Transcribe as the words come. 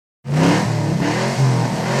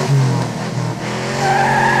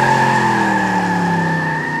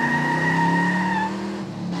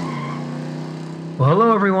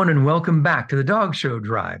everyone, and welcome back to the Dog Show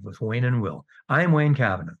Drive with Wayne and Will. I am Wayne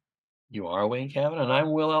Cavanaugh. You are Wayne Cavanaugh, and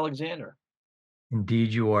I'm Will Alexander.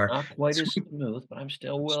 Indeed, you are. Not quite This as week, smooth, but I'm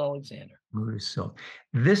still Will Alexander.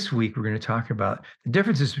 this week we're going to talk about the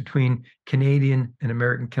differences between Canadian and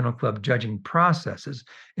American Kennel Club judging processes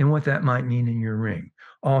and what that might mean in your ring.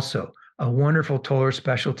 Also, a wonderful Toller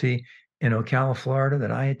specialty in Ocala, Florida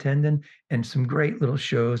that I attended, and some great little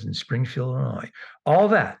shows in Springfield, Illinois. All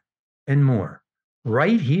that and more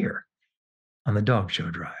right here on the Dog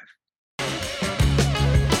Show Drive.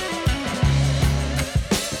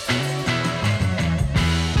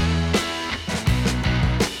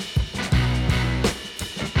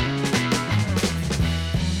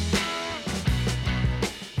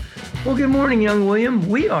 Well, good morning, young William.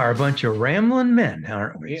 We are a bunch of rambling men,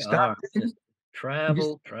 aren't we? We are just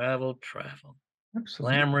travel. Absolutely.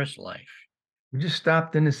 Glamorous life. We just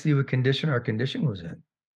stopped in to see what condition our condition was in.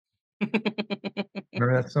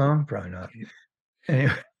 Remember that song? Probably not.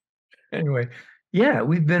 Anyway, yeah,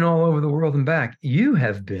 we've been all over the world and back. You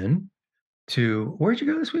have been to, where'd you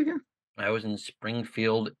go this weekend? I was in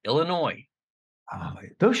Springfield, Illinois. Oh,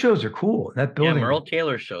 those shows are cool. That Yeah, building. Merle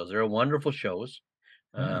Taylor shows. They're wonderful shows.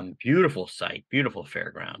 Beautiful site, beautiful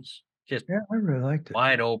fairgrounds. Just Yeah, I really liked it.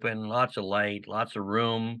 wide open, lots of light, lots of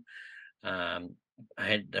room. I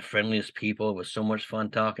had the friendliest people. It was so much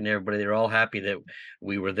fun talking to everybody. They're all happy that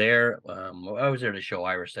we were there. I was there to show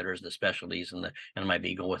Irish setters the specialties and my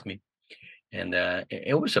beagle with me. And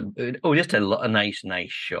it was just a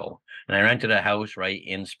nice show. And I rented a house right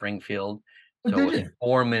in Springfield, so it was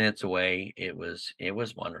 4 minutes away. It was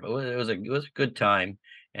wonderful. It was a good time,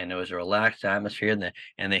 and it was a relaxed atmosphere.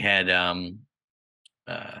 And they had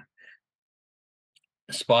a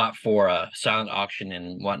spot for a silent auction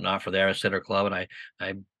and whatnot for the Irish Setter Club, and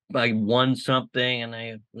I won something, and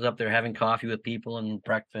I was up there having coffee with people and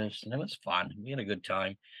breakfast, and it was fun. We had a good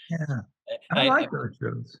time. Yeah, I like those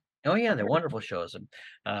shows. Oh yeah, they're wonderful shows.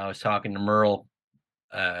 I was talking to Merle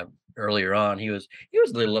earlier on. He was a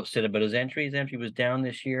little upset about his entry. His entry was down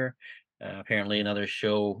this year. Apparently, another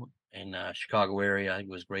show in Chicago area, I think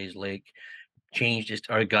it was Grays Lake,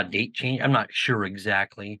 got date changed. I'm not sure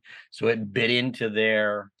exactly. So it bit into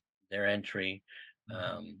their entry.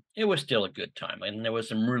 It was still a good time, and there was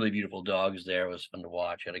some really beautiful dogs there. It was fun to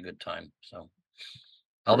watch. Had a good time. So.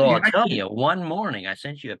 Although I'll tell you, one morning I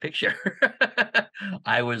sent you a picture.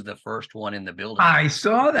 I was the first one in the building. I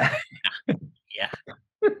saw that. Yeah.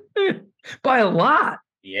 By a lot.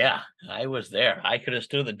 Yeah, I was there. I could have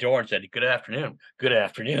stood at the door and said, "Good afternoon, good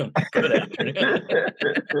afternoon, good afternoon."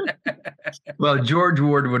 Well, George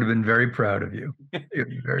Ward would have been very proud of you.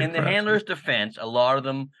 In the handler's defense, a lot of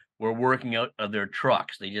them were working out of their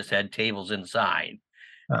trucks. They just had tables inside.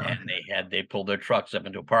 And they pulled their trucks up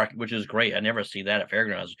into a park, which is great. I never see that at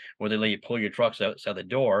fairgrounds where they let you pull your trucks outside the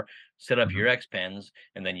door, set up your X pens,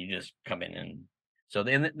 and then you just come in. And so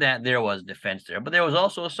then that there was defense there, but there was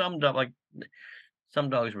also some dogs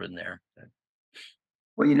were in there.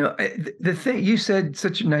 Well, the thing you said,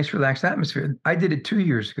 such a nice relaxed atmosphere. I did it 2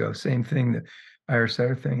 years ago. Same thing, the Irish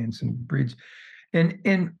Setter thing and some breeds, and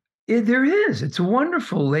it's a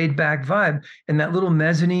wonderful laid back vibe. And that little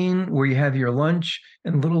mezzanine where you have your lunch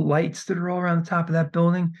and little lights that are all around the top of that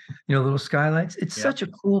building, little skylights. It's such a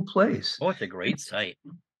cool place. Oh, it's a great site.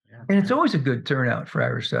 Yeah. And it's always a good turnout for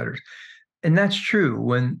Irish setters. And that's true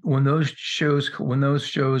when those shows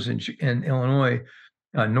in Illinois,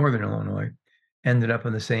 Northern Illinois, ended up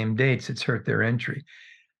on the same dates, it's hurt their entry.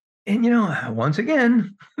 And, once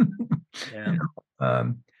again,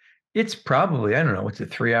 it's probably, I don't know, what's it,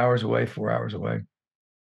 3 hours away, 4 hours away,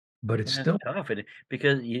 but it's still tough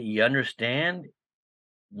because you understand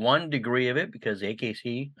one degree of it because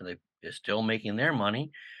AKC is still making their money.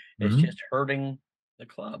 It's just hurting the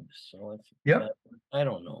clubs. So I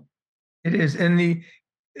don't know. It is. And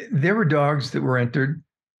there were dogs that were entered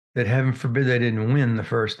that, heaven forbid, they didn't win the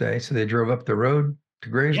first day. So they drove up the road to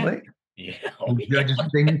Grays Lake. Yeah.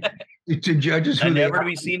 To judges who never to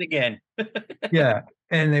be seen again. Yeah.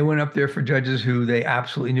 And they went up there for judges who they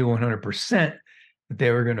absolutely knew 100% that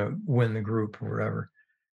they were going to win the group or whatever.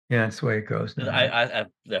 Yeah, that's the way it goes. I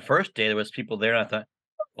the first day there was people there, and I thought,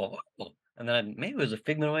 oh, and then maybe it was a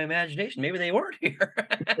figment of my imagination. Maybe they weren't here.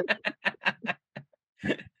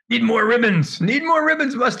 Need more ribbons.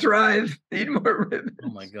 Must drive. Need more ribbons. Oh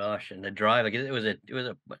my gosh! And the drive,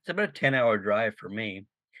 it's about a 10-hour drive for me.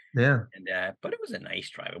 Yeah. And but it was a nice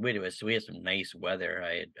drive. We had some nice weather.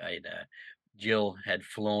 Jill had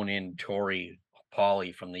flown in Tori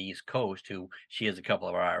Polly from the East Coast, she has a couple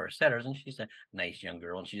of our Irish setters, and she's a nice young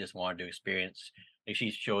girl, and she just wanted to experience. Like,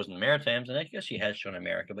 she's chosen the Maritimes, and I guess she has shown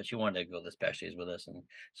America, but she wanted to go to the specialties with us, and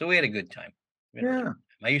so we had a good time. Really. Yeah.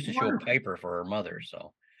 I used to show Wonderful. Piper for her mother,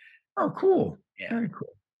 so Oh, cool. yeah. Very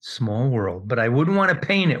cool. Small world, but I wouldn't want to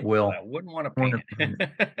paint it, I Will. wouldn't want to I want paint to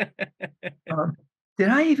paint it. it. Did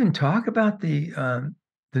I even talk about the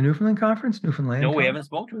Newfoundland conference, No, Newfoundland we conference? haven't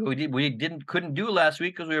spoken. couldn't do last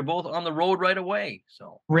week because we were both on the road right away.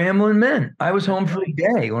 So Ramblin' Men. I was that's home for a right.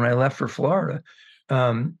 day when I left for Florida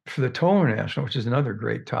for the Toll International, which is another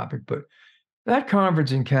great topic. But that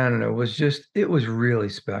conference in Canada was just, it was really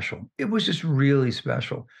special. It was just really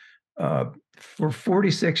special. For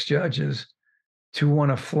 46 judges to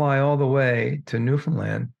want to fly all the way to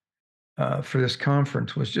Newfoundland for this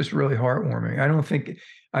conference was just really heartwarming.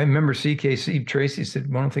 I remember CKC Tracy said,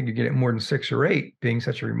 well, I don't think you get it more than 6 or 8 being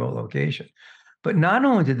such a remote location. But not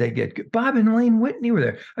only did they get good, Bob and Lane Whitney were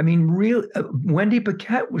there. I mean, real Wendy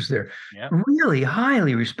Paquette was there. Yeah. Really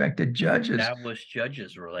highly respected judges. Established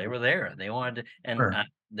judges were there. They wanted to, and Sure.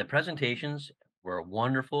 the presentations were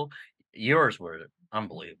wonderful. Yours were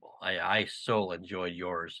unbelievable. I so enjoyed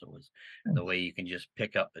yours. It was the way you can just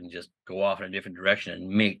pick up and just go off in a different direction and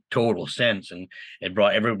make total sense, and it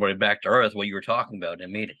brought everybody back to earth. What you were talking about,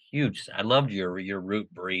 and made a huge. I loved your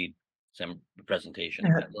root breed some presentation.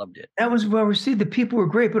 Yeah, I loved it. that was well received. The people were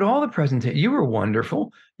great, but all the presentation, you were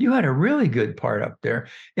wonderful. You had a really good part up there.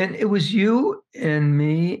 And it was you and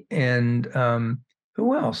me and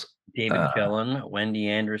who else? David Uh, Kellen, Wendy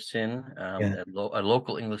Anderson, yeah, a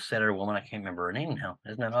local English setter woman. I can't remember her name now.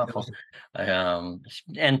 Isn't that it was awful?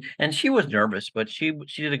 And she was nervous, but she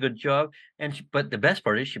did a good job. But the best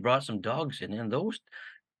part is she brought some dogs in, and those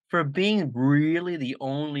for being really the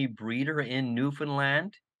only breeder in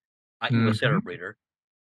Newfoundland, English setter mhm. breeder,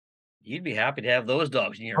 you'd be happy to have those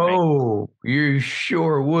dogs in your ring. Oh, you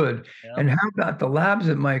sure would. Yeah. And how about the labs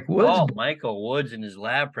that Mike Woods Oh, bought? Michael Woods in his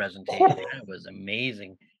lab presentation. Oh, That was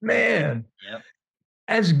amazing. man, Yep.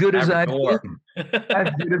 as good as I've Labrador. seen. As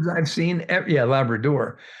good as I've seen. Yeah,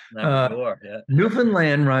 Labrador. Uh, Labrador. Yeah.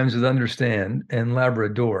 Newfoundland rhymes with understand and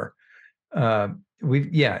Labrador. Uh, we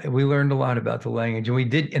learned a lot about the language, and we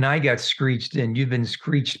did. And I got screeched in. You've been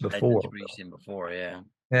screeched I'd been before, screeched in before, yeah.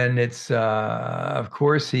 and it's of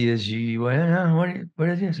course he is you. What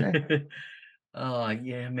did you say? Oh,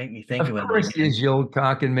 yeah, make me think Of about it course he again. is. You old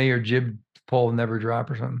cock and may your jib pole never drop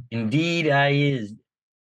or something. Indeed, I is,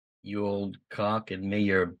 you old cock, and may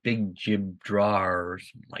your big jib draw or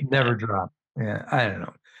something like that. Never drop. Yeah, I don't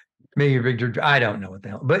know. Maybe Victor. I don't know what the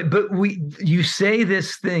hell. But you say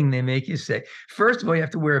this thing they make you say. First of all, you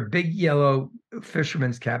have to wear a big yellow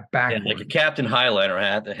fisherman's cap Yeah, like a backward. Captain Highliner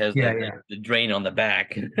hat that has Yeah, the, yeah. the drain on the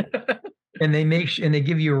back. And and they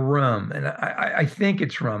give you rum, and I think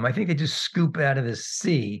it's rum. I think they just scoop out of the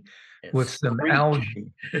sea with It's some screech. algae.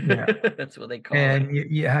 Yeah, That's what they call it. and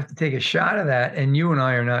you have to take a shot of that. And you and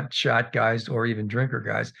I are not shot guys or even drinker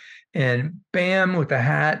guys. And bam with the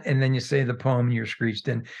hat, and then you say the poem, and you're screeched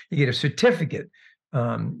in. You get a certificate.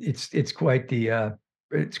 It's quite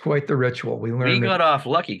the ritual. We We learned it. got off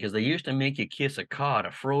lucky because they used to make you kiss a cod,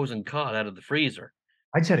 a frozen cod out of the freezer.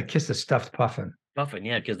 I just had to kiss a stuffed puffin. Puffin,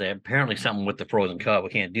 yeah, because they apparently something with the frozen cod. We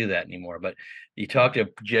can't do that anymore. But you talk to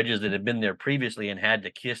judges that have been there previously and had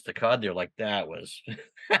to kiss the cod, they're like, that was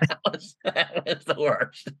that was the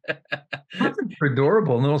worst. Puffins are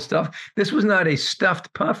adorable little stuff. This was not a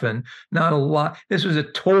stuffed puffin, not a lot. This was a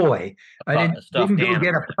toy. I A didn't stuffed go get a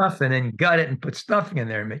animal. puffin and gut it and put stuffing in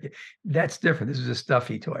there and make it. That's different. This is a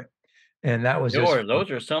stuffy toy, and that was just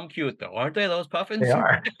Those are some cute though, aren't they? Those they puffins.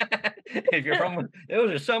 are. If you're from,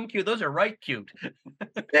 those are some cute. Those are right cute.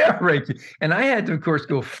 They are right. And I had to, of course,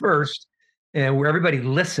 go first, and where everybody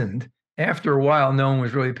listened. After a while, no one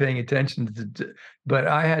was really paying attention but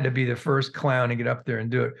I had to be the first clown to get up there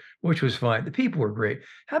and do it, which was fine. The people were great.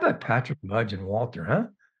 How about Patrick Mudge and Walter, huh?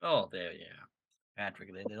 Oh, there, yeah. Patrick,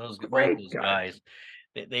 both Great those guy.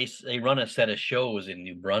 guys, they run a set of shows in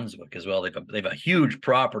New Brunswick as well. They've a huge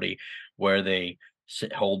property where they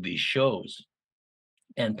hold these shows,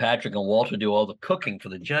 and Patrick and Walter do all the cooking for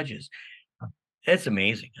the judges. It's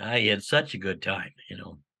amazing. I had such a good time.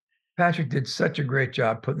 Patrick did such a great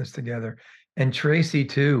job putting this together. And Tracy,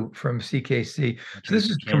 too, from CKC. So this Tracy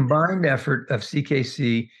is a Kent. combined effort of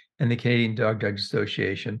CKC and the Canadian Dog Judge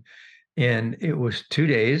Association. And it was 2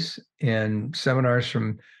 days and seminars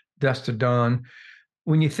from dusk to dawn.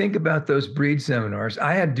 When you think about those breed seminars,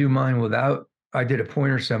 I had to do mine I did a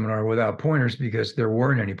pointer seminar without pointers because there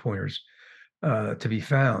weren't any pointers to be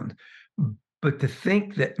found. But to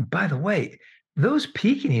think that, by the way, those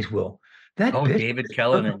Pekingese, that Oh, bitch David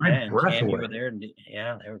Kellen took and my yeah, and breath Tammy away. were there. And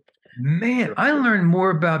yeah, they Man, were I learned more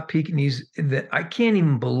about Pekingese that I can't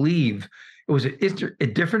even believe. It's a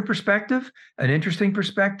different perspective, an interesting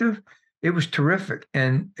perspective. It was terrific.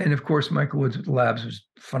 And of course, Michael Woods with Labs was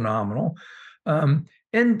phenomenal.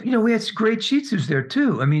 And we had great Shih Tzus there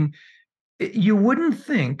too. I mean, you wouldn't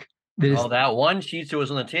think that Oh, that one Shih Tzu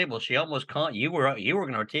was on the table. She almost caught you were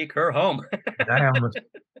going to take her home. I almost,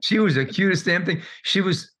 she was the cutest damn thing. She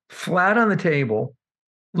was flat on the table,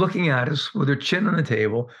 looking at us with her chin on the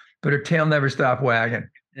table, but her tail never stopped wagging.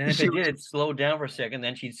 And if She it was, did, it slowed down for a second.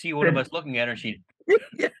 Then she'd see one of us looking at her, and she'd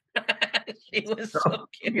yeah, she was so so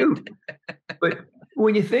cute. cute. But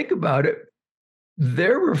when you think about it,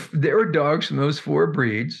 there were dogs from those four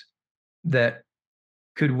breeds that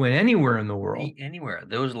could win anywhere in the world. Anywhere.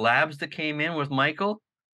 Those labs that came in with Michael,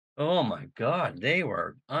 oh my God, they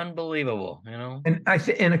were unbelievable, you know.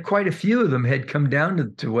 And quite a few of them had come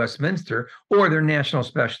down to Westminster, or their national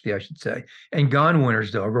specialty, I should say, and gone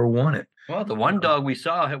winner's dog or won it. Well, the one dog we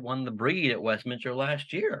saw had won the breed at Westminster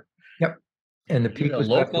last year. Yep. And the He's peak a was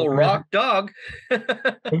Beth local Lopez. rock dog.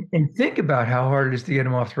 And think about how hard it is to get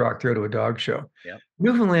them off the rock throw to a dog show. Yeah.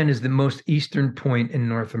 Newfoundland is the most eastern point in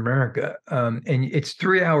North America, and it's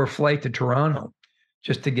 3 hour flight to Toronto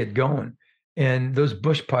just to get going. And those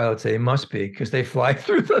bush pilots, they must be, because they fly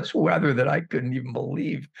through this weather that I couldn't even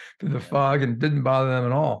believe, through the fog, and didn't bother them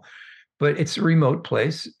at all. But it's a remote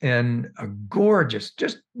place and a gorgeous,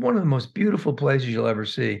 just one of the most beautiful places you'll ever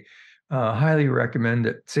see. Highly recommend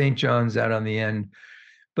it. St. John's out on the end.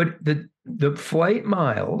 But the flight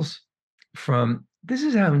miles from, this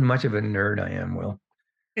is how much of a nerd I am, Will.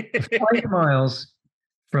 The flight miles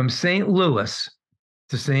from St. Louis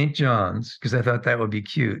to St. John's, because I thought that would be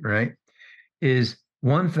cute, right, is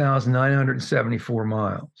 1,974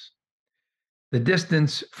 miles. The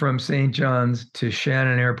distance from St. John's to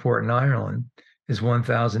Shannon Airport in Ireland is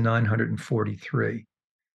 1,943.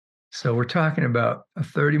 So we're talking about a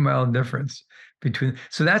 30-mile difference between.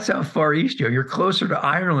 So that's how far east you are. You're closer to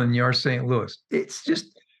Ireland than you are St. Louis.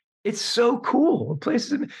 It's so cool. But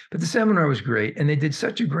the seminar was great, and they did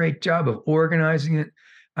such a great job of organizing it.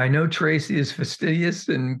 I know Tracy is fastidious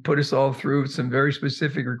and put us all through some very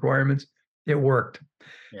specific requirements. It worked.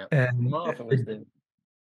 Yeah. And Well, if it was the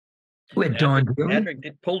with Don Daly.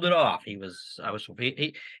 Patrick pulled it off. He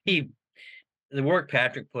the work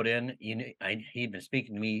Patrick put in. He'd been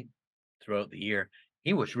speaking to me throughout the year.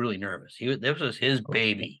 He was really nervous. This was his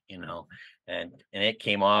baby, and it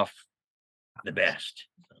came off the best.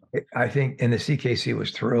 I think, and the CKC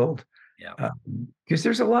was thrilled. Yeah, because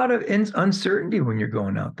there's a lot of uncertainty when you're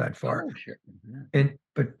going out that far. Oh, sure. Mm-hmm.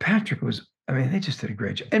 But Patrick was, I mean, they just did a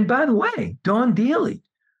great job. And by the way, Dawn Dealey.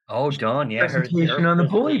 Oh, Dawn, yeah, presentation on the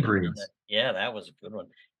bully breeds. Yeah, that was a good one.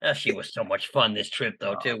 She was so much fun this trip,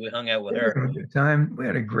 though, too. We hung out with her. We had a good time. We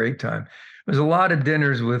had a great time. There was a lot of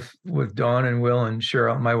dinners with Dawn and Will and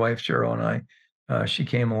Cheryl, my wife Cheryl, and I. She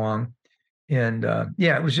came along, and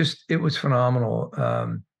yeah, it was phenomenal.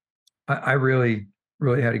 I really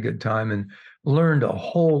had a good time and learned a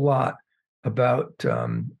whole lot about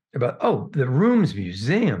the Rooms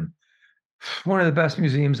Museum, one of the best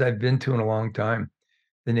museums I've been to in a long time.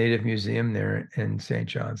 The Native Museum there in St.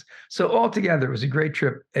 John's. So altogether, it was a great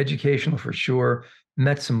trip, educational for sure.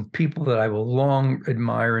 Met some people that I will long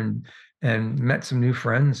admire, and met some new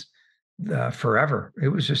friends forever. It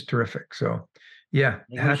was just terrific. So, yeah,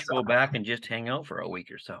 we should go back and just hang out for a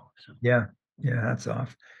week or so. Yeah, hats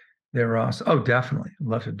off. They were awesome. Oh, definitely, I'd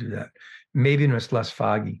love to do that. Maybe when it's less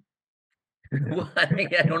foggy. Well, I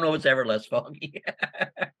don't know if it's ever less foggy.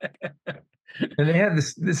 And they have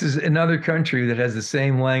this. This is another country that has the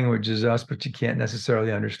same language as us, but you can't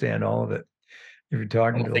necessarily understand all of it if you're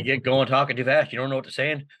talking to If they get going talking too fast, you don't know what they're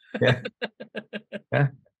saying. Yeah,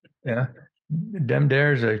 yeah. Dem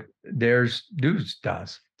dares do's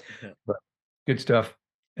does. But good stuff.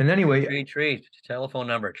 And anyway, tree telephone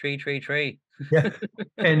number tree. Yeah.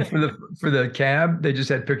 And for the cab, they just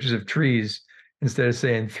had pictures of trees instead of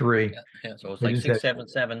saying three. Yeah. So it's like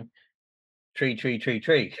 677 tree.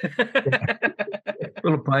 Yeah.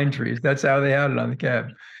 Little pine trees. That's how they had it on the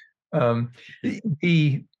cab.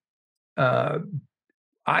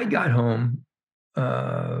 I got home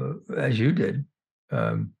as you did.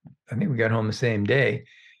 I think we got home the same day,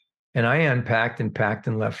 and I unpacked and packed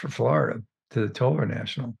and left for Florida to the Toller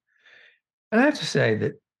National. And I have to say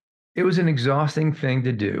that it was an exhausting thing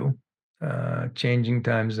to do, changing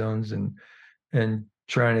time zones and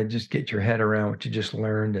trying to just get your head around what you just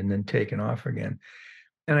learned and then taking off again.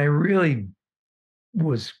 And I really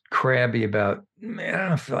was crabby about, man, I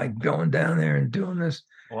don't feel like going down there and doing this.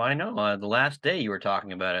 Well, I know the last day you were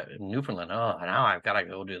talking about it in Newfoundland. Oh, now I've got to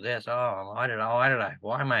go do this. Oh,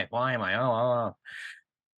 why am I? Oh.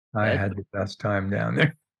 I had the best time down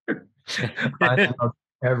there. I loved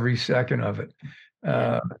every second of it.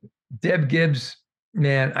 Deb Gibbs,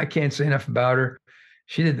 man, I can't say enough about her.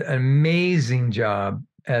 She did an amazing job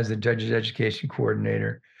as the judge's education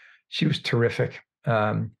coordinator. She was terrific.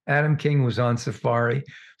 Adam King was on safari,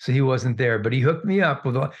 so he wasn't there, but he hooked me up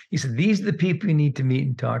with he said, these are the people you need to meet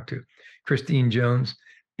and talk to. Christine Jones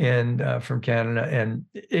and from Canada, and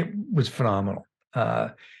it was phenomenal.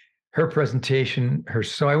 Her presentation,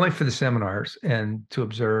 so I went for the seminars and to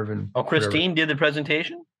observe and Oh, whatever. Christine did the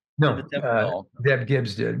presentation? No, Oh. Deb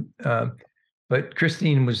Gibbs did. But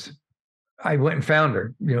Christine I went and found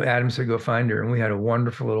her. Adam said, go find her. And we had a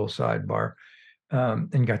wonderful little sidebar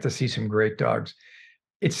and got to see some great dogs.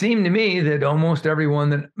 It seemed to me that almost everyone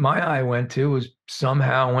that my eye went to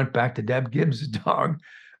somehow went back to Deb Gibbs' dog.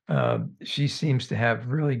 She seems to have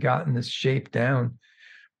really gotten this shape down.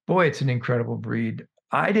 Boy, it's an incredible breed.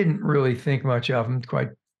 I didn't really think much of them, quite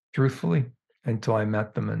truthfully, until I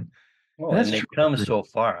met them. And they've come so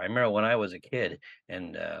far. I remember when I was a kid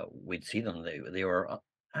and we'd see them, they were,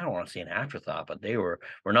 I don't want to say an afterthought, but they were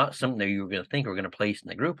not something that you were going to think were going to place in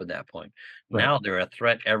the group at that point. Right. Now they're a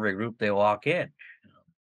threat every group they walk in.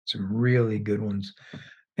 Some really good ones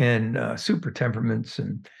and super temperaments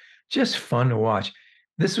and just fun to watch.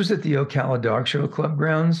 This was at the Ocala Dog Show Club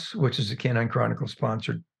grounds, which is a Canine Chronicle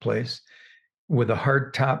sponsored place with a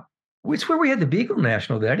hard top. It's where we had the Beagle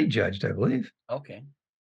National that he judged, I believe. Okay.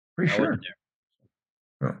 Pretty sure.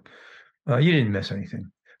 Oh, you didn't miss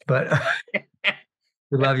anything, but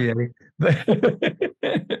we love you, Eddie.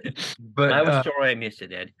 But I was sorry I missed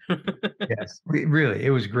it, Ed. Yes, really,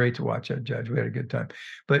 it was great to watch that judge. We had a good time,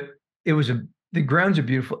 but the grounds are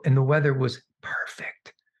beautiful and the weather was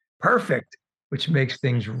perfect, which makes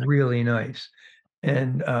things really nice.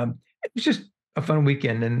 And it was just a fun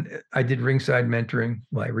weekend. And I did ringside mentoring.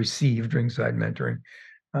 Well, I received ringside mentoring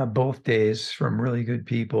both days from really good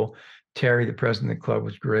people. Terry, the president of the club,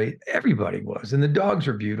 was great. Everybody was, and the dogs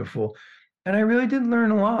are beautiful. And I really did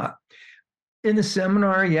learn a lot. In the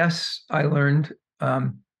seminar, yes, I learned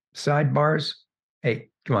sidebars. Hey,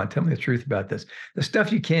 come on, tell me the truth about this. The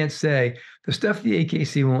stuff you can't say, the stuff the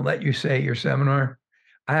AKC won't let you say at your seminar,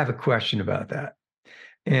 I have a question about that.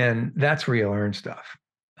 And that's where you learn stuff.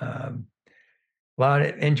 A lot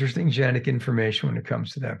of interesting genetic information when it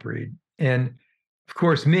comes to that breed. And of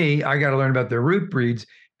course, I got to learn about their root breeds.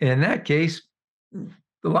 And in that case,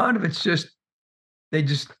 a lot of it's they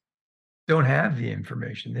just don't have the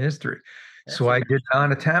information, the history. So I did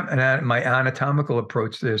my anatomical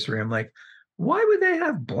approach to history. I'm like, why would they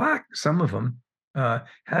have black? Some of them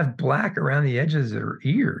have black around the edges of their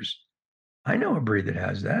ears. I know a breed that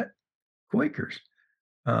has that. Quakers.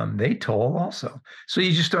 They toll also. So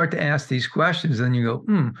you just start to ask these questions, and you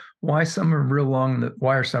go, why are some real long in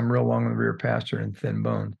the rear pasture and thin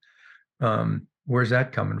boned? Where's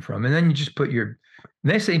that coming from? And then you just and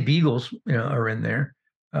they say beagles, are in there.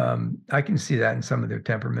 I can see that in some of their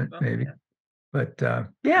temperament, maybe. Yeah. But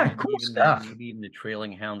cool stuff. Maybe even the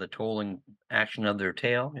trailing hound, the tolling action of their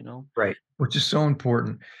tail, Right, which is so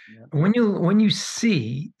important. Yeah. When you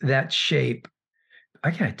see that shape,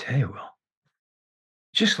 I gotta tell you, Will,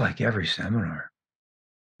 just like every seminar,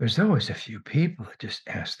 there's always a few people that just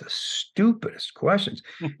ask the stupidest questions.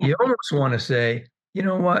 You almost want to say, you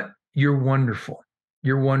know what? You're wonderful.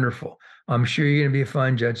 You're wonderful. I'm sure you're going to be a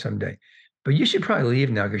fine judge someday. But you should probably leave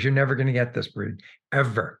now because you're never going to get this breed,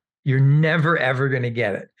 ever. You're never, ever going to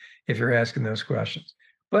get it if you're asking those questions.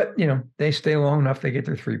 But, they stay long enough, they get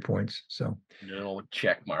their 3 points. So no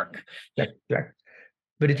check mark. Check.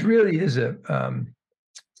 But it really is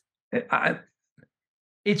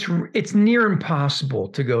it's near impossible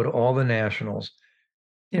to go to all the nationals.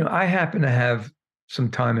 I happen to have some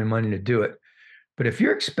time and money to do it. But if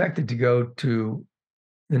you're expected to go to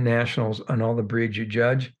the nationals on all the breeds you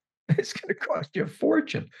judge, it's going to cost you a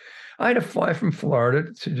fortune. I had to fly from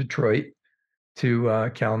Florida to Detroit to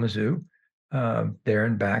Kalamazoo, there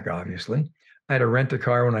and back, obviously. I had to rent a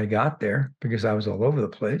car when I got there because I was all over the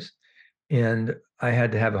place. And I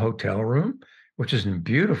had to have a hotel room, which is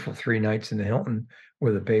beautiful, 3 nights in the Hilton,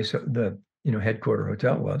 where the base of the headquarter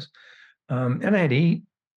hotel was. And I had to eat,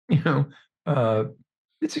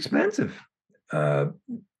 it's expensive.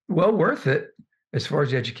 Well worth it as far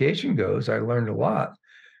as education goes. I learned a lot.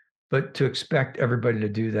 But to expect everybody to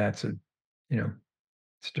do that's it's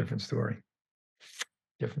a different story.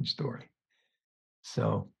 Different story.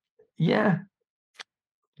 So, yeah,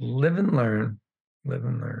 live and learn. Live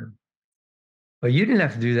and learn. But you didn't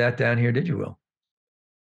have to do that down here, did you, Will?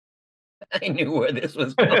 I knew where this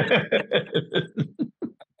was going.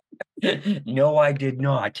 No, I did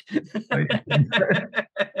not.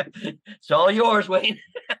 It's all yours, Wayne.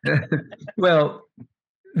 Well,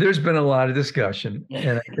 there's been a lot of discussion,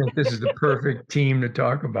 and I think this is the perfect team to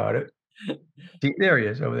talk about it. There he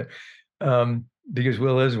is over there. Because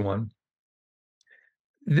Will is one.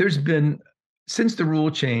 there's been, since the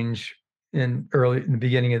rule change in the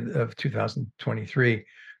beginning of 2023,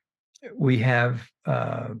 we have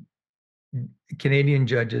Canadian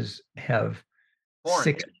judges have Foreign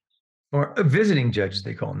six, judges. or visiting judges,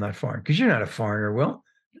 they call them, not foreign, because you're not a foreigner, Will.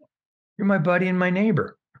 You're my buddy and my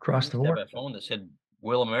neighbor I across the used to have border. a phone that said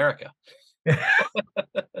 "Will America."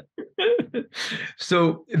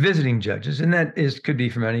 So visiting judges, and that is could be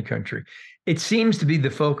from any country. It seems to be the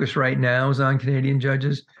focus right now is on Canadian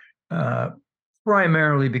judges, uh,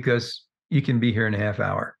 primarily because you can be here in a half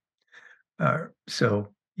hour.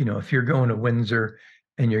 So, if you're going to Windsor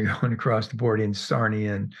and you're going across the border in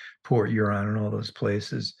Sarnia and Port Huron and all those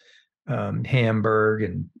places, Hamburg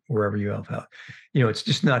and wherever you else out, it's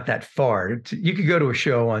just not that far. You could go to a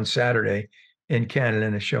show on Saturday in Canada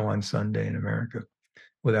and a show on Sunday in America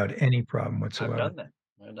without any problem I've whatsoever. done that.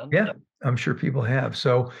 I've done that. Yeah, I'm sure people have.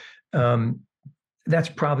 So um, that's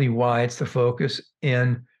probably why it's the focus.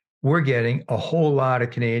 And we're getting a whole lot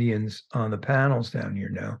of Canadians on the panels down here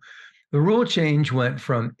now. The rule change went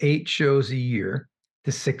from 8 shows a year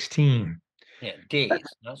to 16 Yeah, days.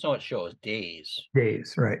 Not so much shows, days.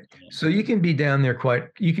 days, right? Yeah. So you can be down there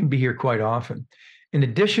you can be here quite often. In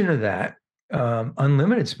addition to that,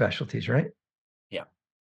 unlimited specialties, right? Yeah.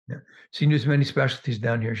 Yeah. So you can do as many specialties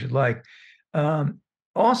down here as you'd like. Um,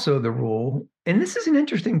 Also, the rule, and this is an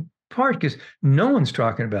interesting part because no one's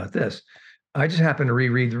talking about this. I just happened to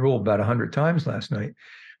reread the rule about 100 times last night.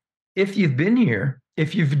 If you've been here,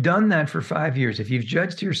 if you've done that for 5 years, if you've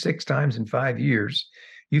judged here 6 times in 5 years,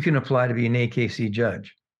 you can apply to be an AKC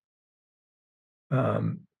judge.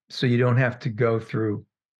 So you don't have to go through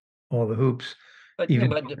all the hoops. But, Even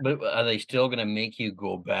but are they still going to make you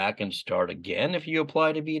go back and start again if you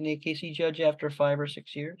apply to be an AKC judge after 5 or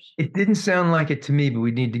 6 years? it didn't sound like it to me, but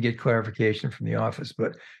we need to get clarification from the office.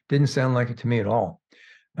 But didn't sound like it to me at all.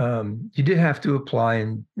 You did have to apply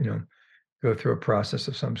and go through a process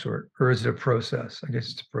of some sort, or is it a process? I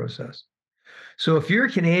guess it's a process. So if you're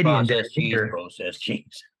a Canadian down Processed cheese, here, processed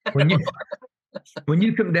cheese. when you when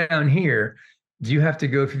you come down here, do you have to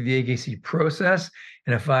go through the AKC process?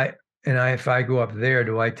 And if I go up there,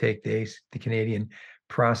 do I take the Canadian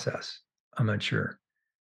process? I'm not sure.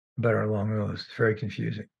 Better along those. It's very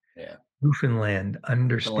confusing. Yeah. Newfoundland,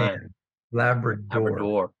 understand. Labrador.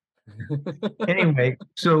 Labrador. Anyway,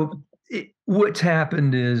 so what's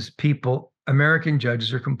happened is American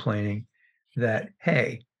judges are complaining that,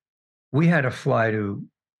 hey, we had to fly to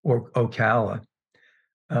Ocala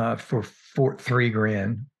for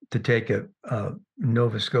 $3,000 to take a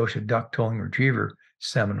Nova Scotia duck tolling retriever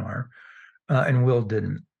seminar, and Will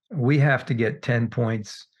didn't. We have to get 10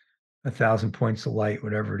 points, 1,000 points of light,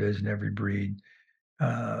 whatever it is in every breed.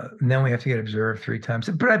 And then we have to get observed 3 times.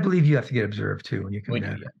 But I believe you have to get observed too when you come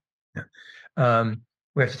down. Yeah.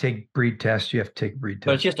 We have to take breed tests. You have to take breed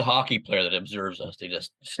But it's tests. just a hockey player that observes us. They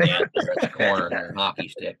just stand there at the corner in their hockey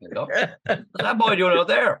stick and go, "What's that boy doing out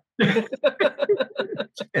there?"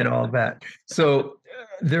 And all that. So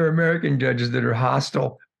there are American judges that are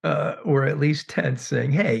hostile, or at least tense,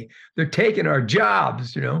 saying, "Hey, they're taking our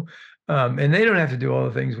jobs," and they don't have to do all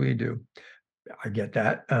the things we do. I get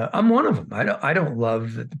that. I'm one of them. I don't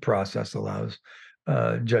love that the process allows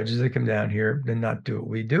judges that come down here to not do what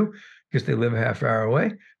we do because they live a half hour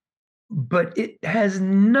away. But it has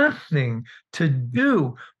nothing to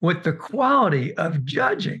do with the quality of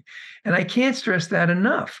judging, and I can't stress that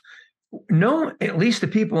enough. No, at least the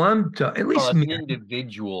people at least It's me. an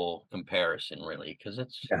individual comparison, really, because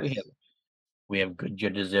Yes. we have good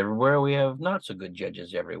judges everywhere. We have not so good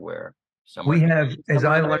judges everywhere. Some are We good, have, as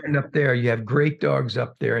some I are not. learned up there, you have great dogs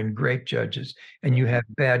up there and great judges, and you have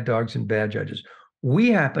bad dogs and bad judges. We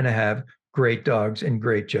happen to have great dogs and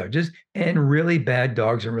great judges, and really bad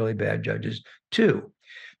dogs and really bad judges too.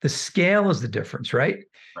 The scale is the difference, right?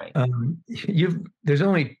 Right. There's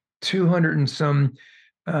only 200 and some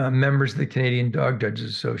members of the Canadian Dog Judges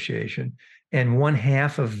Association, and one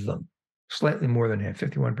half of them, slightly more than half,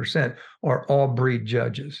 51%, are all breed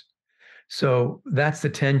judges. So that's the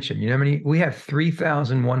tension. You know how many? We have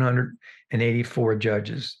 3,184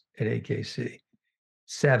 judges at AKC,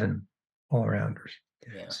 7 all-arounders.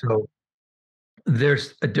 Yeah. So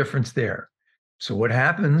there's a difference there. So what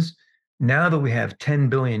happens now that we have 10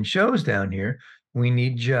 billion shows down here? We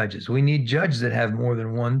need judges. We need judges that have more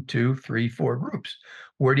than 1, 2, 3, 4 groups.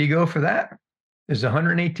 Where do you go for that? There's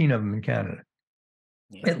 118 of them in Canada,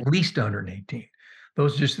 at least 118.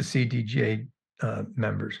 Those are just the CDGA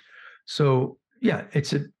members. So yeah,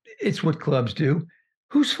 it's what clubs do.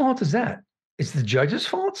 Whose fault is that? Is the judges'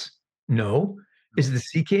 faults? No. Is the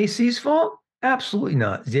CKC's fault? Absolutely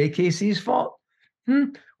not. Is the AKC's fault?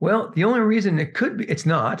 Well, the only reason it could be, it's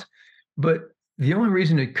not, but The only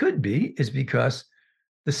reason it could be is because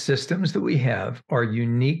the systems that we have are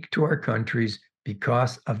unique to our countries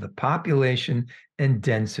because of the population and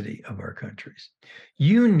density of our countries.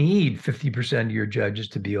 You need 50% of your judges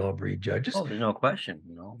to be all breed judges, Oh, there's no question.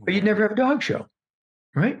 but you'd never have a dog show,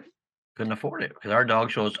 right? Couldn't afford it because our dog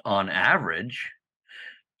shows on average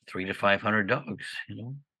 300 to 500 dogs.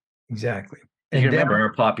 Exactly. You And remember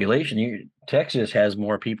our population. Texas has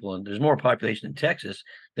more people, and there's more population in Texas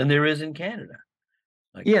than there is in Canada.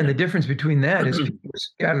 Like, yeah, and the difference between that is people are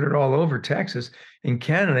scattered all over Texas. In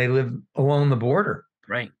Canada, they live along the border,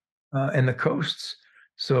 right? And the coasts.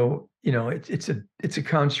 So it's a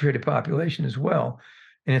concentrated population as well,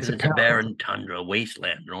 and it's Because a it's a powerful, barren tundra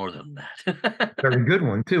wasteland north of that. very good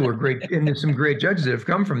one too. We're great, and there's some great judges that have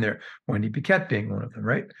come from there. Wendy Paquette being one of them,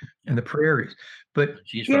 right? Yeah. And the prairies. But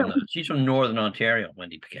She's yeah, from northern Ontario,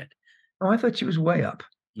 Wendy Paquette. oh, I thought she was way up.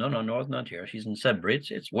 No, northern Ontario. She's in Sudbury.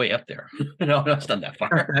 It's way up there. No, it's not that Not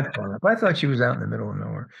far. that far up. I thought she was out in the middle of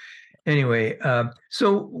nowhere. Anyway,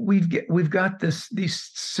 so we've got these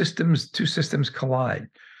systems, two systems collide.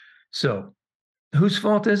 So whose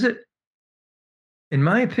fault is it? In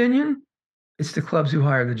my opinion, it's the clubs who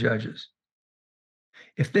hire the judges.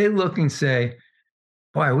 If they look and say,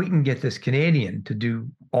 "Why, we can get this Canadian to do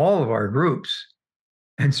all of our groups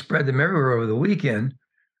and spread them everywhere over the weekend,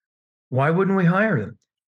 why wouldn't we hire them?"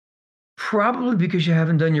 Probably because you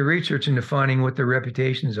haven't done your research in defining what their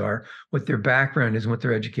reputations are, what their background is, and what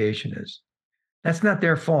their education is. That's not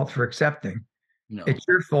their fault for accepting. No, It's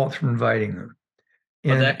your fault for inviting them.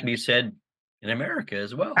 but that And can be said in America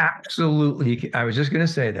as well. absolutely, I was just going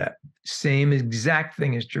to say that. Same exact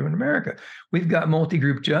thing is true in America. We've got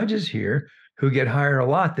multi-group judges here who get hired a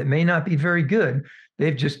lot that may not be very good.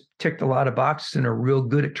 They've just ticked a lot of boxes and are real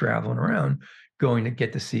good at traveling around, going to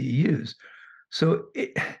get the CEUs. So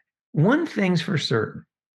one thing's for certain.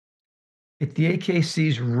 If the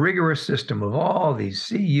AKC's rigorous system of all these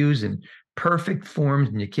CUs and perfect forms,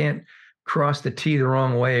 and you can't cross the T the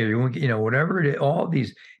wrong way, or you won't, whatever it is, all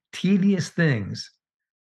these tedious things.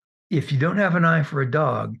 If you don't have an eye for a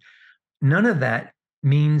dog, none of that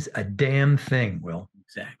means a damn thing, Will.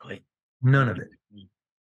 Exactly. None of it.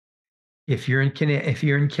 If you're in Canada,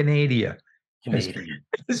 Canadian.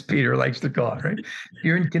 as Peter likes to call it, right? If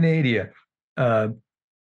you're in Canada,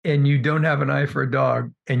 and you don't have an eye for a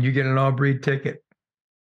dog, and you get an all breed ticket,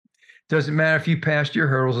 doesn't matter if you passed your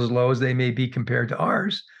hurdles as low as they may be compared to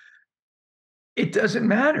ours. It doesn't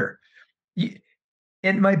matter.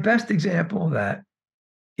 And my best example of that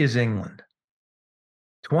is England.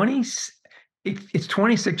 It's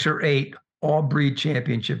 26 or 8 all breed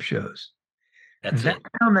championship shows. That's That's it.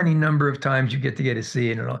 how many number of times you get to get a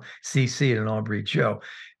CC in an all breed show.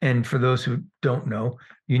 And for those who don't know,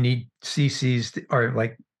 you need CCs are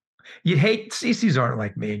like, you hate CCs aren't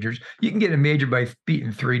like majors. You can get a major by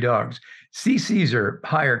beating 3 dogs. CCs are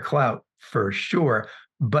higher clout for sure,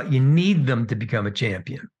 but you need them to become a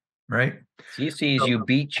champion, right? CCs, you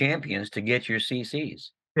beat champions to get your CCs.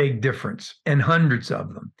 Big difference, and hundreds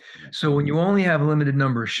of them. So when you only have a limited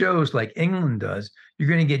number of shows like England does, you're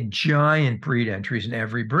going to get giant breed entries in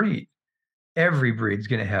every breed. Every breed's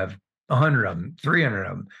going to have 100 of them, 300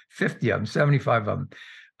 of them, 50 of them, 75 of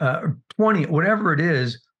them, 20, whatever it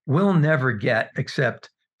is, we'll never get except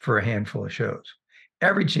for a handful of shows.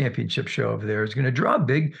 Every championship show over there is going to draw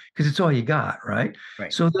big because it's all you got, right?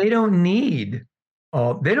 Right. So they don't need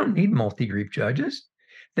multi-group judges.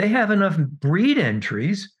 They have enough breed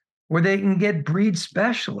entries where they can get breed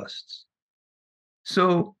specialists.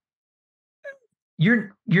 So you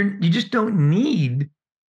just don't need.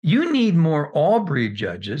 You need more all breed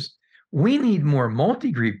judges. We need more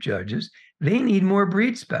multi-group judges. They need more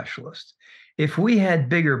breed specialists. If we had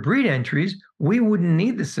bigger breed entries, we wouldn't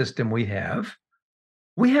need the system we have.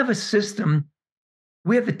 We have a system.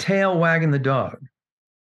 We have the tail wagging the dog.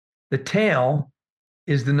 The tail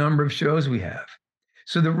is the number of shows we have.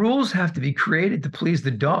 So the rules have to be created to please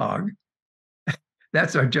the dog.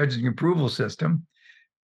 That's our judging approval system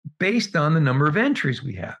based on the number of entries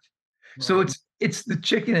we have. Right. So it's the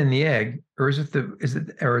chicken and the egg, or is it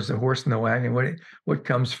the horse and the wagon? What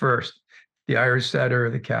comes first? The Irish setter or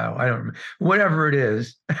the cow? I don't remember. Whatever it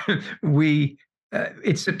is,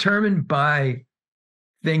 it's determined by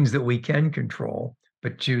things that we can control,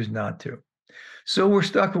 but choose not to. So we're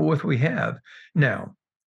stuck with what we have. Now,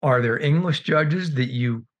 are there English judges that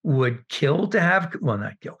you would kill to have? Well,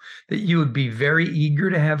 not kill, that you would be very eager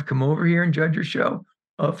to have come over here and judge your show?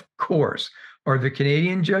 Of course. Are the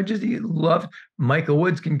Canadian judges that you love? Michael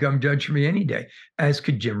Woods can come judge for me any day, as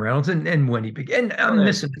could Jim Reynolds and Wendy Big. And I'm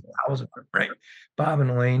missing 1,000, right? Bob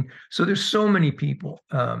and Elaine. So there's so many people.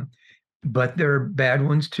 but there are bad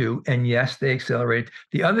ones too. And yes, they accelerate.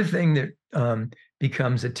 The other thing that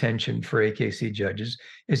becomes a tension for AKC judges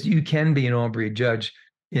is you can be an all breed judge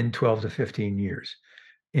in 12 to 15 years.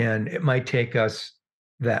 And it might take us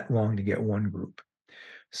that long to get one group.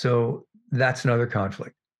 So that's another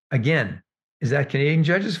conflict. Again, is that Canadian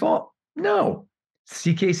judges' fault? No.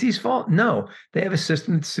 CKC's fault? No. They have a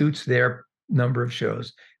system that suits their number of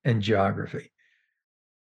shows and geography.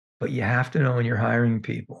 But you have to know when you're hiring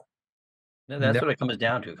people. That's No, what it comes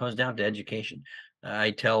down to. It comes down to education.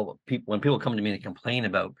 I tell people when people come to me and complain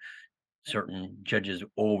about certain judges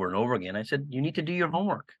over and over again, I said, you need to do your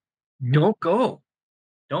homework. yep, Don't go.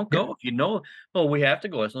 Don't yep, go. If you know, oh, we have to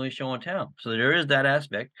go. It's the only show in town. So there is that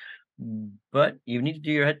aspect. But you need to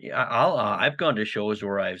do your head. I've gone to shows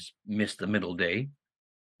where I've missed the middle day.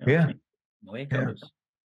 yeah, Okay. The way it yeah. goes.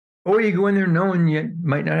 Or you go in there knowing you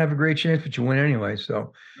might not have a great chance, but you win anyway.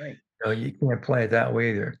 So Right. you can't play it that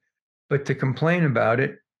way either. But to complain about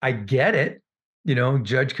it, I get it.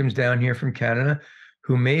 Judge comes down here from Canada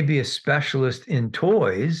who may be a specialist in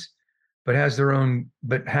toys, but has their own,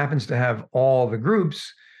 but happens to have all the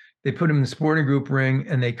groups. They put him in the sporting group ring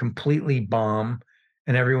and they completely bomb.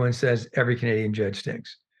 And everyone says every Canadian judge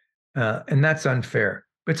stinks. And that's unfair.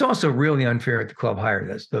 But it's also really unfair at the club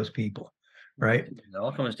hire those people, right? It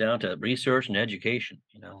all comes down to research and education.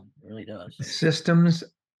 It really does. Systems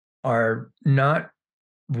are not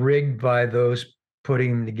rigged by those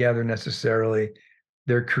putting them together necessarily.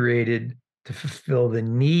 They're created to fulfill the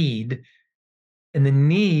need, and the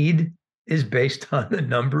need is based on the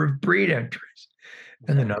number of breed entries.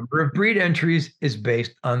 And the Exactly. number of breed entries is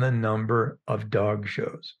based on the number of dog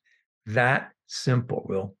shows. That simple,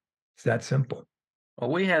 Will. It's that simple. Well,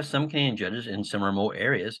 we have some Canadian judges in some remote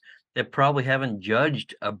areas that probably haven't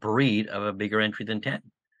judged a breed of a bigger entry than 10.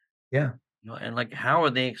 Yeah. And like, how are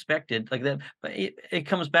they expected like that? But it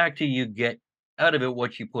comes back to you get out of it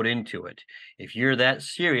what you put into it. If you're that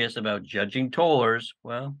serious about judging tollers,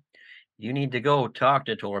 well, you need to go talk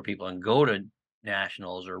to toller people and go to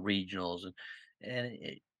nationals or regionals, and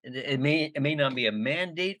it may not be a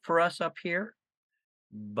mandate for us up here,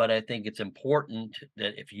 but I think it's important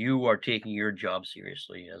that if you are taking your job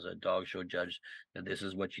seriously as a dog show judge, that this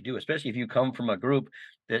is what you do, especially if you come from a group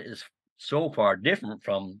that is so far different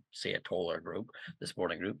from, say, a toller group, the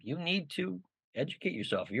sporting group. You need to educate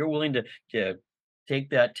yourself. If you're willing to take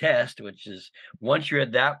that test, which is once you're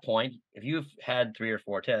at that point, if you've had 3 or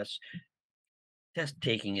 4 tests, test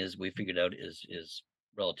taking is we figured out is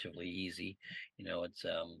relatively easy. It's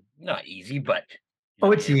not easy, but Oh,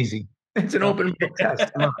 you it's easy. It's an open book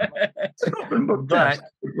test. Come on. It's an open book test.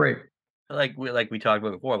 but Great. like we talked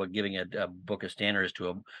about before about giving a book of standards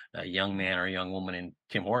to a young man or a young woman in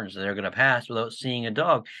Tim Hortons, they're going to pass without seeing a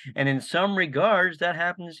dog. And in some regards, that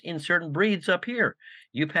happens in certain breeds up here.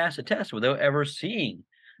 You pass a test without ever seeing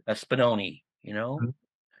a Spinoni.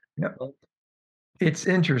 Yep. Well, It's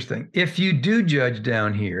interesting. If you do judge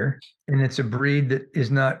down here and it's a breed that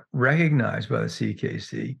is not recognized by the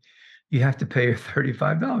CKC, you have to pay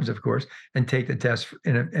 $35, of course, and take the test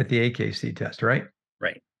at the AKC test, right?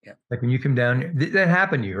 right. Yeah. Like when you come down, that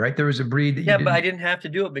happened to you, right? There was a breed that you Yeah, but I didn't. didn't have to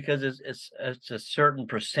do it because it's a certain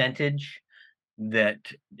percentage that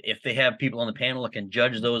if they have people on the panel that can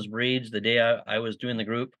judge those breeds, the day I was doing the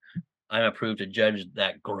group, I'm approved to judge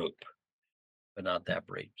that group, but not that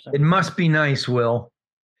breed. So It must be nice, Will.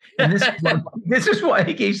 And this is why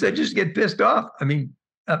AKC said just get pissed off. I mean,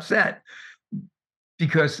 upset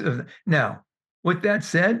because of now. With that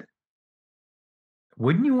said,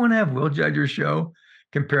 wouldn't you want to have Will judge your show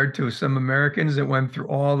compared to some Americans that went through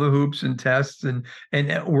all the hoops and tests and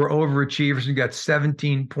were overachievers and got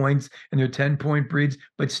 17 points in their 10-point breeds,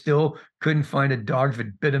 but still couldn't find a dog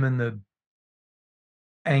that bit them in the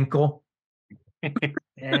ankle?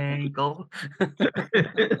 ankle.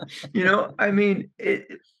 I mean,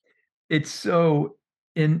 it's so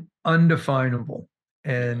undefinable.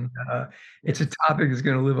 Yeah. And it's a topic that's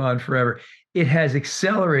going to live on forever. It has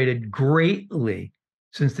accelerated greatly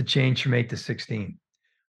since the change from 8 to 16.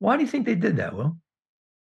 Why do you think they did that, Will?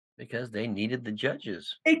 Because they needed the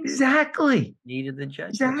judges. Exactly. Needed the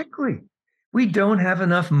judges. Exactly. We don't have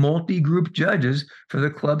enough multi-group judges for the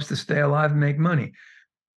clubs to stay alive and make money.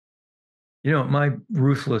 My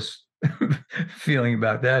ruthless feeling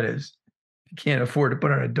about that is you can't afford to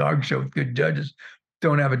put on a dog show with good judges.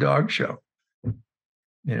 Don't have a dog show.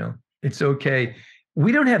 It's okay.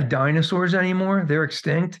 We don't have dinosaurs anymore. They're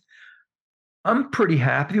extinct. I'm pretty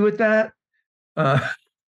happy with that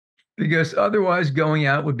because otherwise going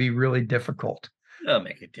out would be really difficult. That'll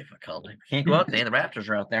make it difficult. Can't go out there. The Raptors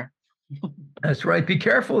are out there. That's right. Be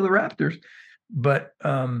careful of the Raptors. But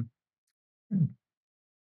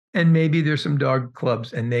And maybe there's some dog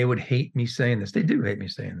clubs and they would hate me saying this. They do hate me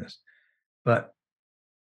saying this. But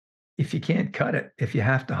if you can't cut it, if you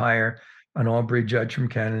have to hire an all breed judge from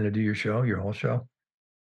Canada to do your show, your whole show,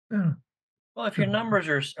 yeah. Well, if your numbers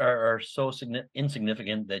are so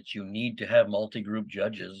insignificant that you need to have multi-group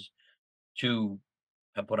judges to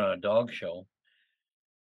put on a dog show,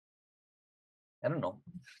 I don't know.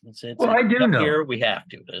 It's Well, I do up know. here. We have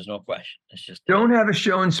to. There's no question. It's just Don't have a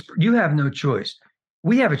show in you have no choice.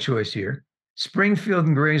 We have a choice here. Springfield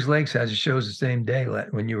and Grays Lakes has shows the same day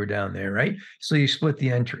when you were down there, right? So you split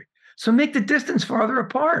the entry. So make the distance farther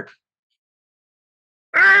apart.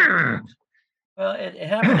 well, it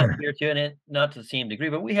happens up here too, and it not to the same degree,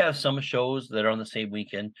 but we have some shows that are on the same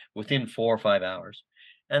weekend within 4 or 5 hours,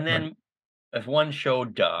 and Right. then if one show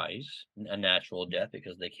dies a natural death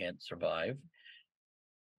because they can't survive,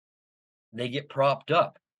 they get propped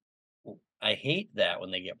up. I hate that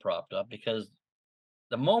when they get propped up because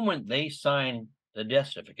the moment they sign the death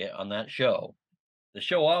certificate on that show, the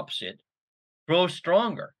show opposite grows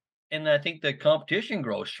stronger. And I think the competition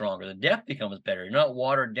grows stronger. The depth becomes better. You're not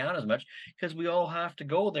watered down as much because we all have to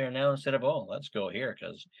go there now instead of, oh, let's go here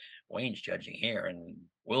because Wayne's judging here and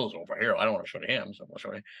Will's over here. I don't want to show to him, so I'm going to show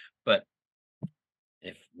to him. But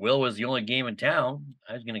if Will was the only game in town,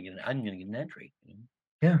 I'm gonna get an entry.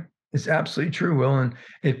 Yeah, it's absolutely true, Will, and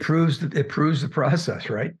it proves the process,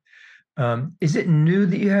 right? Is it new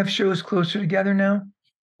that you have shows closer together now,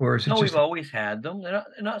 or is it No, we've just always had them. They're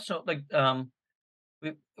not so like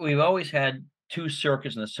we've always had two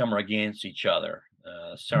circuits in the summer against each other,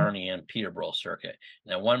 Sarnia and Peterborough circuit.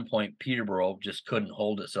 And at one point, Peterborough just couldn't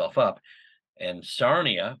hold itself up, and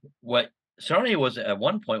what Sarnia was at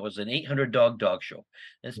one point was an 800 dog show.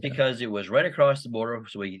 It's yeah, because it was right across the border,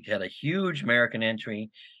 so we had a huge American entry,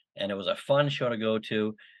 and it was a fun show to go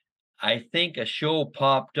to. I think a show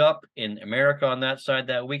popped up in America on that side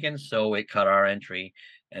that weekend, so it cut our entry,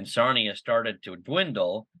 and Sarnia started to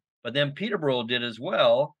dwindle. But then Peterborough did as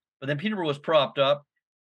well. But then Peterborough was propped up,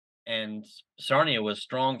 and Sarnia was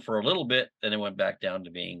strong for a little bit. Then it went back down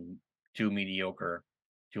to being two mediocre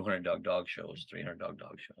 200 dog shows, 300 dog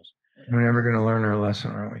shows. we're never going to learn our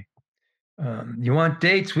lesson, are we? You want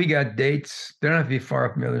dates? We got dates. They don't have to be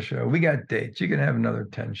far from the other show. We got dates. You can have another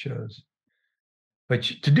 10 shows. But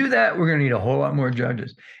to do that, we're going to need a whole lot more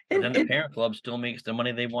judges. But And then the it, parent club still makes the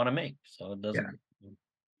money they want to make, so it yeah, doesn't.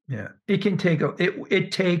 yeah, it can take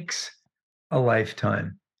it takes a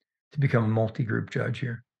lifetime to become a multi-group judge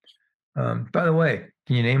here. By the way,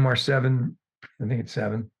 can you name our seven? I think it's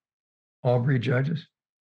seven all breed judges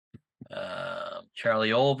Charlie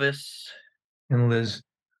Olvis, and Liz,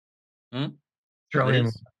 hmm? Charlie and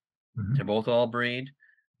Liz, mhm. they're both all breed.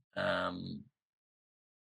 Um,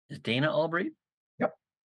 is Dana all breed? Yep.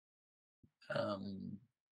 Um,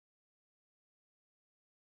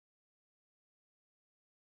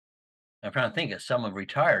 I'm trying to think of some have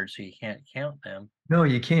retired, so you can't count them. No,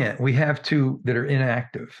 you can't. We have two that are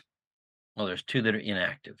inactive. Well, there's two that are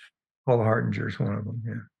inactive. Paul Hartinger is one of them.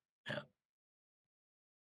 Yeah. Yeah.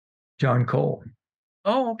 John Cole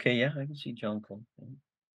Oh, okay. Yeah, I can see John Cole.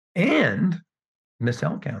 Yeah. and Miss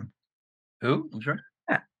Hellcount. Who? I'm sorry.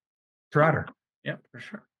 Yeah, Oh, Trotter. yeah, for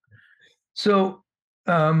sure. So,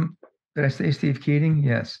 did I say Steve Keating?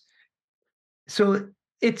 Yes. So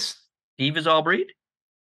it's Steve is all breed.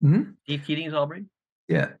 mhm, Steve Keating is all breed.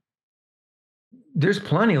 yeah. There's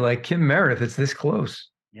plenty like Kim Meredith. It's this close,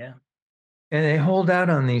 Yeah. and they hold out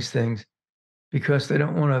on these things because they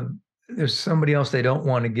don't want to. There's somebody else they don't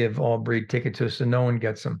want to give all breed ticket to, so no one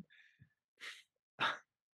gets them.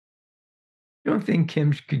 You don't think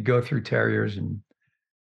Kim could go through terriers and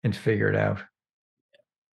figure it out?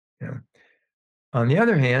 You know. On the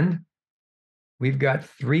other hand, we've got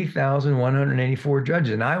 3,184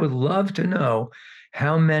 judges, and I would love to know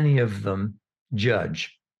how many of them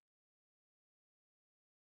judge.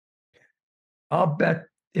 I'll bet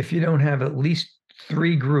if you don't have at least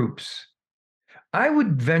three groups, I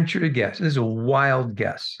would venture to guess, this is a wild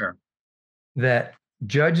guess, Sure. that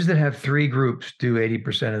judges that have three groups do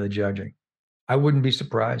 80% of the judging. I wouldn't be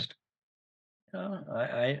surprised.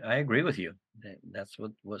 I agree with you. That's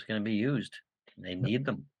what's going to be used. They need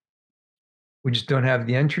them. We just don't have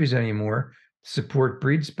the entries anymore to support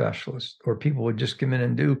breed specialists, or people would just come in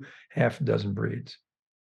and do half a dozen breeds.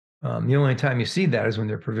 The only time you see that is when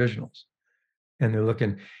they're provisionals. And they're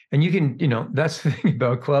looking, and you can, that's the thing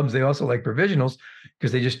about clubs. They also like provisionals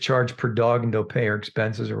because they just charge per dog and they'll pay our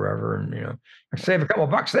expenses or whatever, and or save a couple of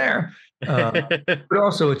bucks there. But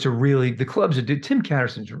also, the clubs that do. Tim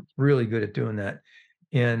Catterson's really good at doing that,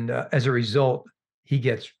 and as a result, he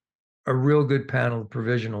gets a real good panel of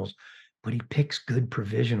provisionals. But he picks good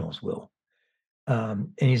provisionals, Will.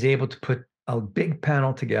 And he's able to put a big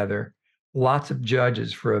panel together, lots of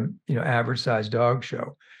judges for a average sized dog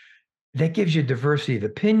show. That gives you diversity of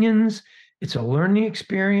opinions. It's a learning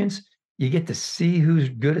experience. You get to see who's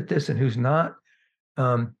good at this and who's not.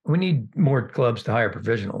 We need more clubs to hire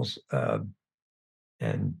professionals,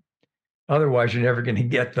 and otherwise you're never going to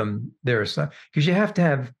get them there, because you have to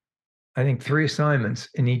have, I think, 3 assignments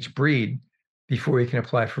in each breed before you can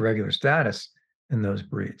apply for regular status in those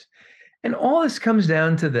breeds. And all this comes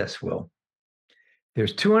down to this, Will.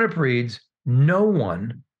 There's 200 breeds. No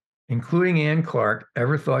one, including Ann Clark,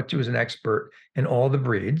 ever thought she was an expert in all the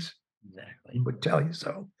breeds. Exactly. I would tell you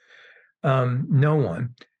so. No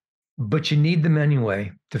one. But you need them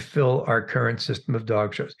anyway to fill our current system of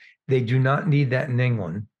dog shows. They do not need that in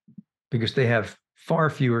England because they have far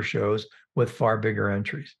fewer shows with far bigger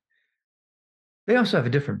entries. They also have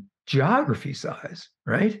a different geography size,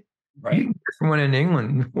 right? Right. You can get from one in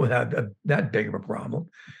England without that big of a problem.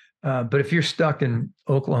 But if you're stuck in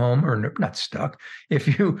Oklahoma, or not stuck,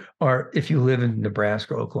 if you live in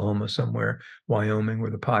Nebraska, Oklahoma, somewhere, Wyoming, where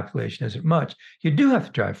the population isn't much, you do have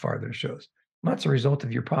to drive farther to shows. That's a result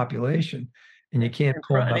of your population, and you can't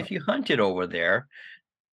pull them And out. if you hunted over there,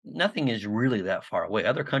 nothing is really that far away.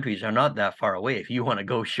 Other countries are not that far away if you want to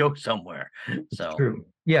go show somewhere. So True.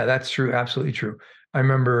 Yeah, that's true. Absolutely true. I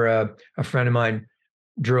remember a friend of mine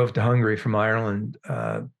drove to Hungary from Ireland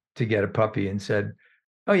to get a puppy and said,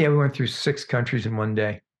 "Oh yeah, we went through 6 countries in one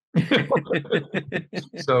day."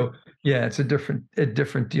 So yeah, it's a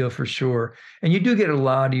different deal for sure. And you do get a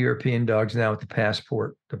lot of European dogs now with the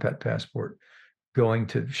pet passport, going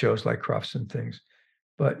to shows like Crufts and things.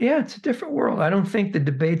 But yeah, it's a different world. I don't think the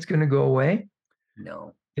debate's going to go away.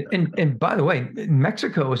 no. And by the way,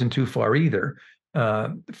 Mexico isn't too far either,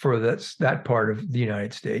 for that part of the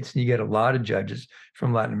United States. You get a lot of judges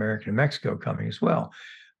from Latin America and Mexico coming as well.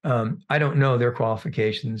 I don't know their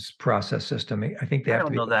qualifications process system. I think they I have to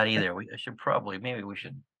don't be. know that either. Maybe we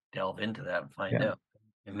should delve into that and find Yeah, out.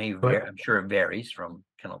 It may but vary. I'm sure it varies from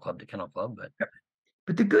kennel club to kennel club,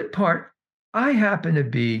 but the good part, I happen to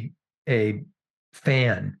be a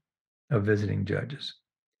fan of visiting judges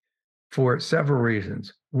for several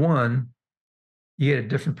reasons. One, you get a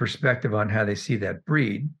different perspective on how they see that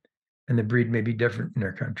breed, and the breed may be different in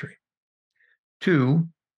their country. Two,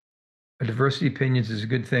 a diversity of opinions is a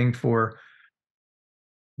good thing for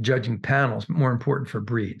judging panels, but more important for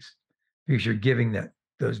breeds, because you're giving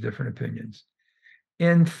those different opinions.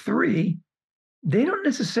 And three, they don't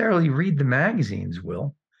necessarily read the magazines,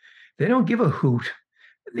 Will. They don't give a hoot.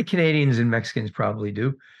 The Canadians and Mexicans probably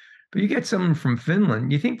do. But you get someone from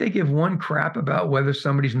Finland, you think they give one crap about whether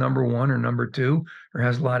somebody's number 1 or number 2 or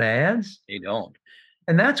has a lot of ads? they don't.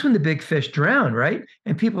 And that's when the big fish drown, right?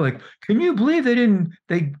 And people are like, can you believe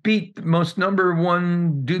they beat the most number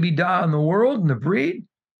 1 doobie da in the world in the breed?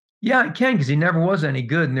 Yeah, I can, because he never was any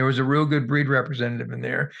good. And there was a real good breed representative in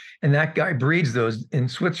there. And that guy breeds those in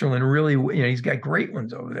Switzerland really, he's got great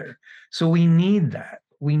ones over there. So we need that.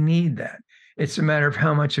 We need that. It's a matter of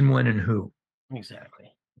how much and when and who. Exactly.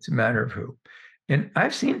 It's a matter of who. And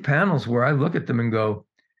I've seen panels where I look at them and go,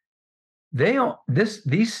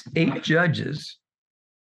 these 8 judges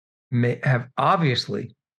may have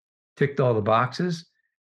obviously ticked all the boxes.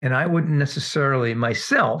 And I wouldn't necessarily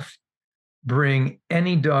myself bring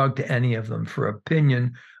any dog to any of them for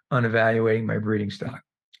opinion on evaluating my breeding stock.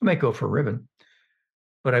 I might go for a ribbon,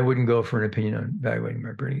 but I wouldn't go for an opinion on evaluating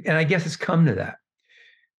my breeding. And I guess it's come to that.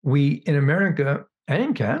 We in America and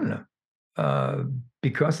in Canada,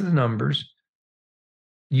 because of the numbers,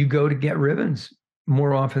 you go to get ribbons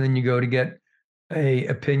more often than you go to get a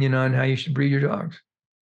opinion on how you should breed your dogs.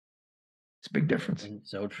 It's a big difference. And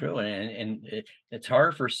so true. It's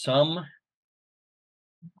hard for some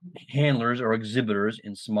handlers or exhibitors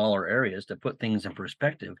in smaller areas to put things in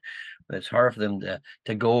perspective. But it's hard for them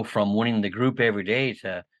to go from winning the group every day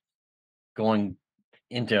to going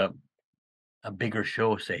into a bigger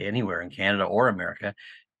show, say anywhere in Canada or America,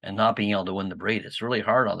 and not being able to win the breed. It's really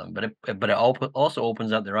hard on them, but it also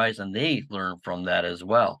opens up their eyes, and they learn from that as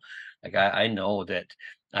well. Like I know that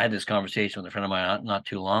I had this conversation with a friend of mine not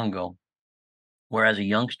too long ago, where as a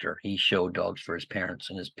youngster he showed dogs for his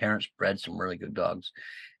parents, and his parents bred some really good dogs,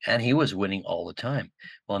 and he was winning all the time.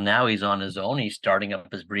 Well, now he's on his own. He's starting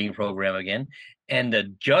up his breeding program again, and the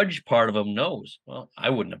judge part of him knows, well,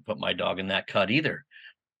 I wouldn't have put my dog in that cut either.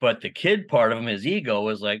 But the kid part of him, his ego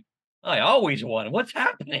is like, I always won. What's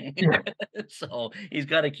happening? Yeah. So he's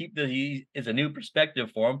got to it's a new perspective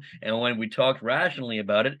for him. And when we talked rationally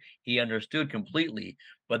about it, he understood completely.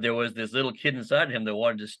 But there was this little kid inside him that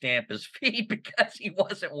wanted to stamp his feet because he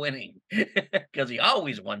wasn't winning, because he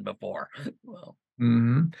always won before. Well,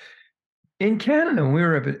 Mm-hmm. In Canada, when we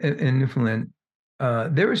were up in Newfoundland,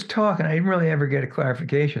 there was talk, and I didn't really ever get a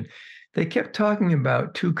clarification. They kept talking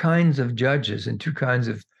about two kinds of judges and two kinds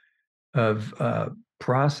of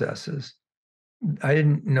processes. I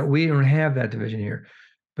didn't know we don't have that division here,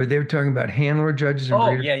 but they were talking about handler judges and Oh,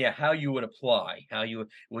 breeder. yeah, yeah. How you would apply? How you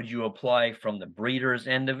would you apply from the breeder's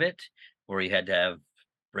end of it, where you had to have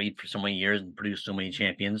breed for so many years and produce so many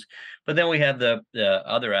champions? But then we have the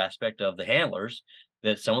other aspect of the handlers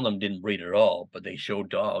that some of them didn't breed at all, but they showed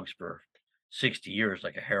dogs for 60 years,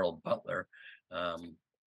 like a Harold Butler. Um,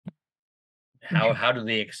 how do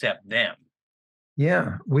they accept them?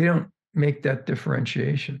 Yeah, we don't make that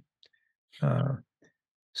differentiation. Uh,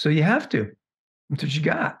 so you have to. That's what you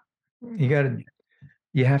got. You got to.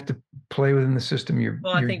 You have to play within the system.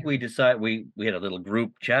 Well, I You're. think we had a little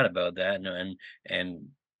group chat about that, and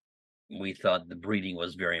we thought the breeding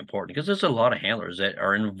was very important because there's a lot of handlers that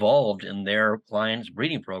are involved in their clients'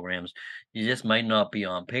 breeding programs. You just might not be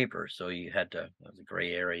on paper, so you had to. It was a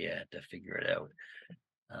gray area. You had to figure it out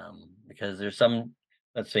because there's some.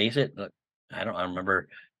 Let's face it. Look, I remember.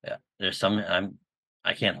 There's some.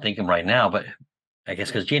 I can't think of them right now, but I guess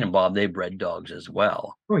because Gene and Bob they bred dogs as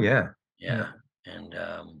well. Oh yeah, Yeah, yeah. and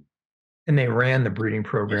And they ran the breeding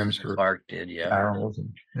programs Mrs. for Clark did. Yeah. barrels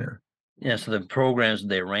and yeah. Yeah, so the programs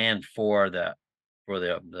they ran for the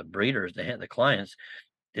breeders, the clients,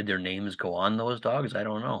 did their names go on those dogs? I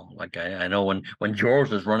don't know. Like I know when George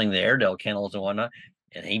was running the Airedale kennels and whatnot,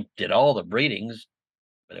 and he did all the breedings,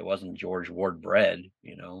 but it wasn't George Ward bred,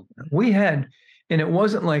 you know. We had, and it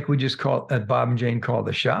wasn't like we just called Bob and Jane called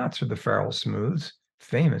the shots or the Farrell Smooths,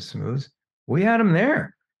 famous Smooths. We had them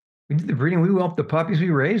there. We did the breeding. We whelped the puppies.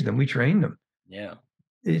 We raised them. We trained them. Yeah.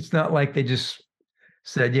 It's not like they just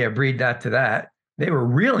said, "Yeah, breed that to that." They were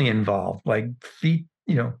really involved, like feet,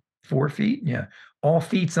 4 feet, yeah, all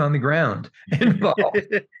feet's on the ground involved.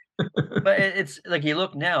 But it's like you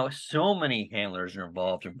look now, so many handlers are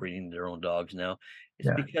involved in breeding their own dogs now. It's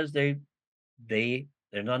Yeah, because they're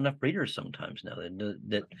not enough breeders sometimes now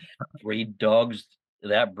that breed dogs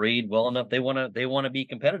that breed well enough. They want to be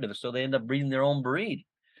competitive, so they end up breeding their own breed,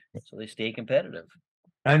 so they stay competitive.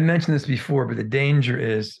 I mentioned this before, but the danger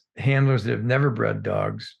is handlers that have never bred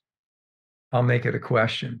dogs. I'll make it a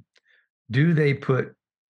question: do they put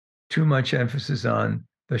too much emphasis on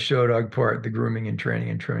the show dog part, the grooming and training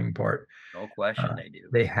and trimming part? No question, Uh, they do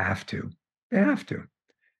they have to. They have to. Uh,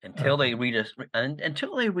 until they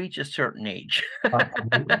reach a certain age.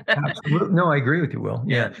 absolutely. Absolutely. No, I agree with you, Will.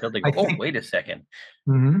 Yeah, Yeah. until they I go, oh, think, wait a second.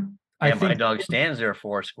 I Yeah, my think, dog stands there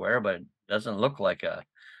four square, but doesn't look like a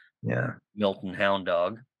yeah. Milton Hound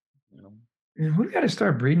dog. You know, We've got to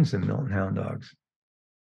start breeding some Milton Hound dogs.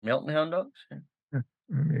 Milton Hound dogs. Yeah.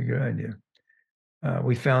 That'd be a good idea.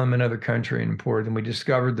 We found them in another country and imported them. We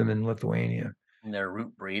discovered them in Lithuania. And they're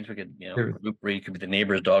root breeds. We could, They're, root breed could be the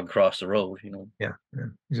neighbor's dog across the road. yeah, yeah,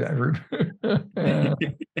 exactly.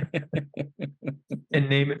 And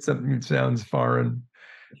name it something that sounds foreign.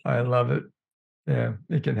 I love it. Yeah,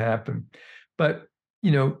 it can happen. But,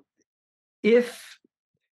 you know, if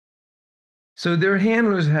so, their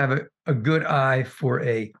handlers have a good eye for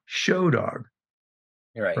a show dog,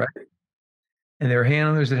 You're right. right? And there are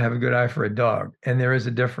handlers that have a good eye for a dog, and there is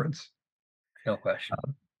a difference. No question.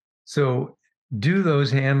 So, do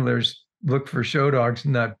those handlers look for show dogs,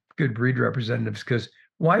 not good breed representatives? Because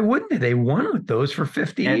why wouldn't they? They won with those for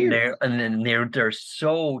 50 And years. they're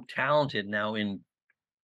so talented now in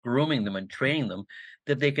grooming them and training them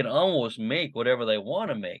that they can almost make whatever they want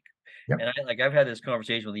to make. Yep. And I've had this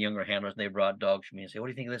conversation with the younger handlers, and they brought dogs for me and say, "What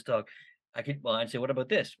do you think of this dog?" I'd say, "What about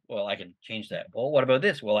this?" Well, I can change that. Well, what about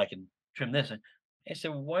this? Well, I can trim this. And I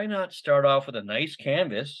said, "Why not start off with a nice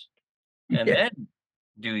canvas and Yeah. then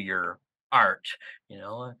do your art?" You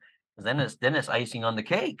know, 'cause then it's icing on the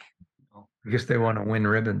cake. You know? Because they want to win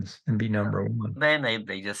ribbons and be number one. Then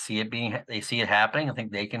they just see they see it happening. I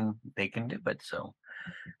think they can do it. So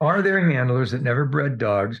Are there handlers that never bred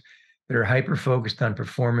dogs that are hyper focused on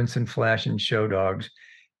performance and flash and show dogs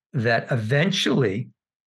that eventually,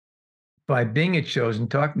 by being at shows and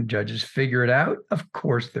talking to judges, figure it out? Of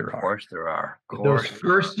course there of are. course there are. Of But those course there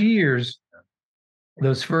are. first years,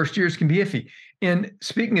 those first years can be iffy. And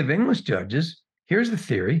speaking of English judges, here's the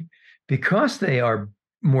theory: because they are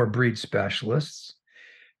more breed specialists,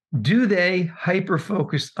 do they hyper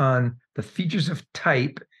focus on the features of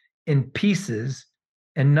type in pieces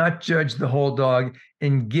and not judge the whole dog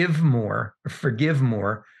and give more or forgive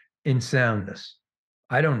more in soundness?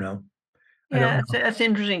 I don't know. I Yeah, don't know. that's an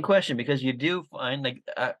interesting question because you do find like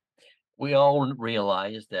we all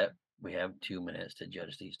realize that we have 2 minutes to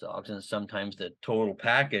judge these dogs, and sometimes the total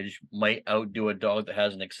package might outdo a dog that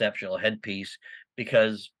has an exceptional headpiece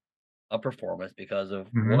because a performance because of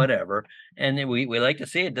Mhm. whatever. And then we like to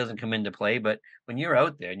see it doesn't come into play, but when you're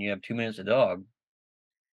out there and you have 2 minutes a dog,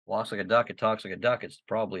 walks like a duck, it talks like a duck, it's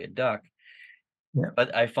probably a duck. Yeah.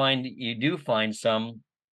 But I find you do find some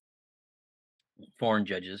foreign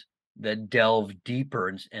judges that delve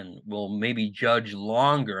deeper and will maybe judge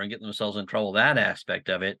longer and get themselves in trouble that aspect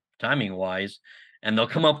of it, timing wise, and they'll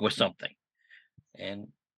come up with something. And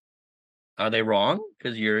are they wrong?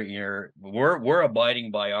 Because we're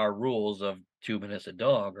abiding by our rules of 2 minutes a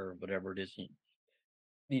dog or whatever it is in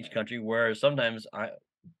each country. Whereas sometimes I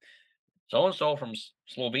so and so from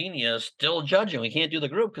Slovenia is still judging. We can't do the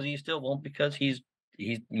group because he still won't because he's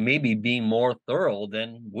maybe being more thorough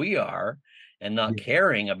than we are and not Yeah.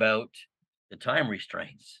 caring about the time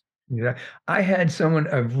restraints. Yeah. I had someone,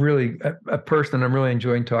 a person I'm really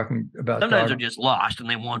enjoying talking about Sometimes dog. they're just lost and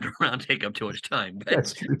they wander around, take up too much time. But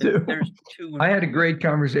That's true too. there's two. I had a great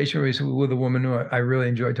conversation recently with a woman who I really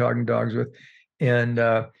enjoy talking dogs with, and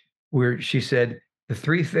where she said the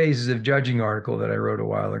three phases of judging article that I wrote a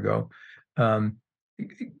while ago. Um,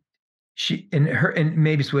 and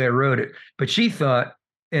maybe it's the way I wrote it, but she thought,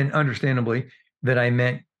 and understandably, that I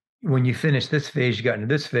meant when you finish this phase, you got into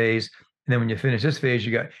this phase, and then when you finish this phase,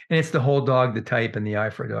 you got, and it's the whole dog, the type, and the eye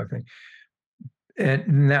for a dog thing,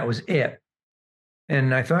 and that was it.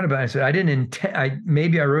 And I thought about it. I said, I didn't intend,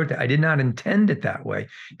 maybe I wrote that. I did not intend it that way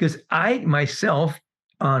because I myself,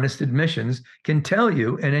 honest admissions, can tell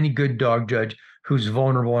you, and any good dog judge who's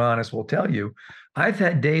vulnerable and honest will tell you, I've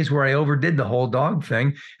had days where I overdid the whole dog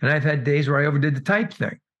thing, and I've had days where I overdid the type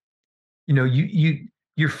thing.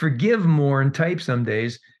 You forgive more in type some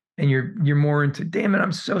days, and you're more into, damn it,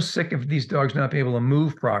 I'm so sick of these dogs not being able to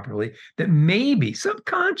move properly, that maybe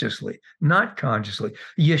subconsciously, not consciously,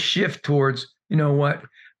 you shift towards, you know what,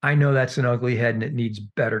 I know that's an ugly head and it needs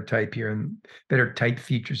better type here and better type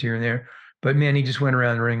features here and there, but man, he just went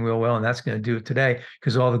around the ring real well, and that's going to do it today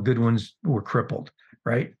because all the good ones were crippled,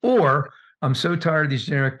 right? Or I'm so tired of these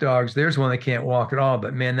generic dogs. There's one that can't walk at all,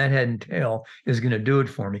 but man, that head and tail is going to do it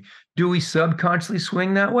for me. Do we subconsciously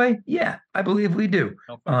swing that way? Yeah, I believe we do,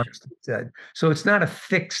 No question. honestly said. So it's not a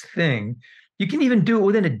fixed thing. You can even do it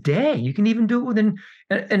within a day. You can even do it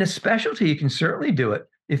in a specialty. You can certainly do it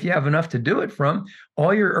if you have enough to do it from.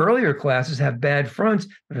 All your earlier classes have bad fronts.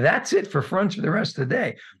 That's it for fronts for the rest of the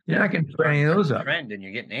day. You're Yeah, not going to you put start any of setting those a up. trend and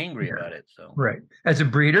you're getting angry Yeah. about it. So Right. As a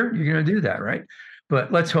breeder, you're going to do that, right? But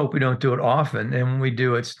let's hope we don't do it often. And when we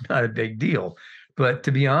do, it's not a big deal. But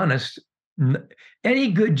to be honest,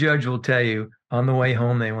 any good judge will tell you on the way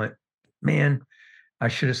home, they went, man, I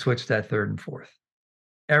should have switched that third and fourth.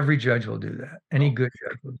 Every judge will do that. Any no good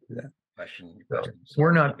judge will do that. So question we're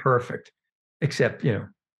themselves. not perfect, except, Yeah.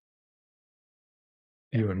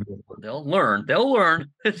 you and me. They'll learn. They'll learn.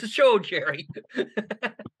 It's a show, Jerry.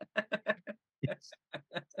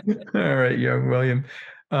 All right, young William.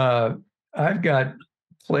 Uh, I've got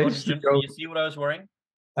Oh, place did to you, go. you see what I was wearing?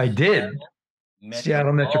 I did. Seattle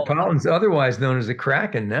Seattle Metropolitan. Metropolitans, otherwise known as the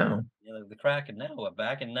Kraken now. You know, the Kraken now, but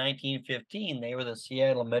back in 1915, they were the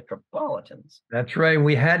Seattle Metropolitans. That's right.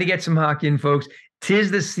 We had to get some hockey in, folks. Tis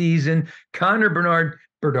the season. Connor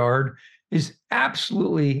Bernard is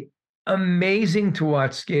absolutely amazing to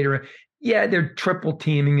watch skater. Yeah, they're triple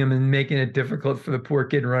teaming him and making it difficult for the poor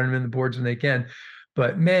kid running in the boards when they can.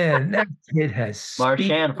 But man, that kid has speed.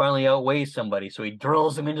 Marchand finally outweighs somebody, so he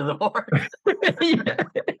drills him into the board. Yeah,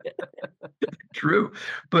 true.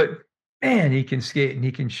 But man, he can skate and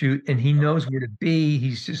he can shoot and he knows where to be.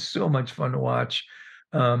 He's just so much fun to watch.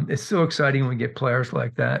 It's so exciting when we get players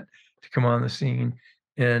like that to come on the scene.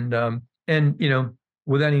 And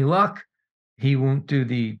with any luck, he won't do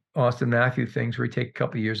the Austin Matthew things where he take a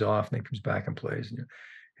couple of years off and then comes back and plays.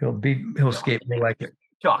 He'll skate more like it.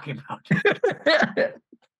 Talking about Did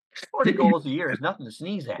 40 goals a year is nothing to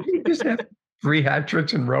sneeze at. he just have 3 hat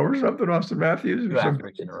tricks in a row or something, Austin Matthews? Two Or something?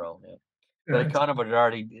 hat-tricks in a row. Yeah. But Connor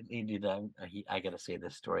Bedard, he did. I got to say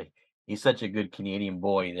this story. He's such a good Canadian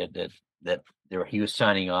boy that he was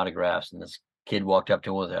signing autographs, and this kid walked up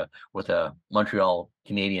to him with a Montreal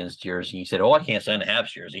Canadiens jersey. He said, "Oh, I can't sign a Habs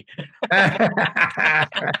jersey."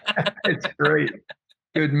 It's great.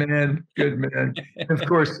 Good man. Good man. And of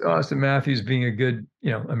course, Austin Matthews being a good,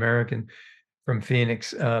 American from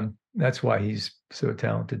Phoenix. That's why he's so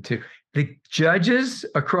talented too. The judges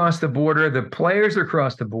across the border, the players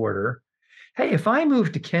across the border. Hey, if I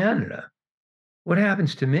move to Canada, what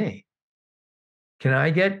happens to me? Can I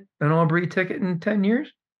get an Aubrey ticket in 10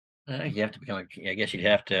 years? You have to become. I guess you'd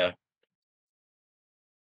have to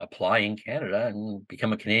apply in Canada and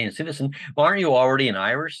become a Canadian citizen. Well, aren't you already an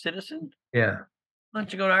Irish citizen? Yeah. Why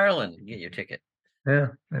don't you go to Ireland and get your ticket? Yeah.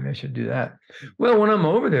 Maybe I should do that. Well, when I'm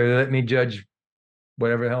over there, they let me judge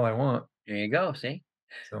whatever the hell I want. There you go. See,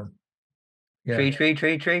 So yeah, tree, tree,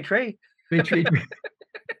 tree, tree, tree. they treat me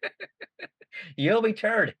You'll be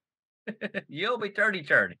turned. You'll be turdy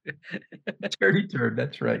turd. dirty turd.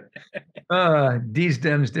 That's right. These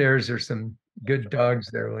Dems dares are some good dogs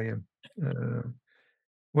there, William. Uh,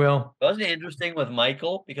 well, Wasn't it interesting with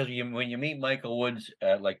Michael? Because when you meet Michael Woods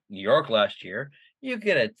at like New York last year, you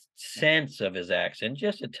get a sense of his accent,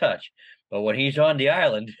 just a touch. But when he's on the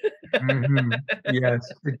island, yes,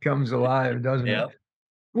 it comes alive, doesn't it? yeah,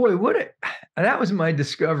 Boy, that was my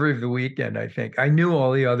discovery of the weekend, I think. I knew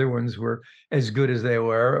all the other ones were as good as they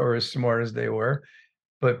were or as smart as they were,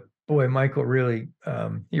 but boy, Michael really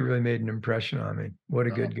he really made an impression on me. What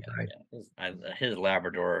a oh, good guy. his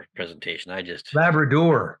Labrador presentation, I just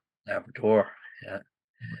Labrador. Labrador, yeah,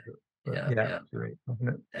 But yeah, yeah, yeah, it was great, wasn't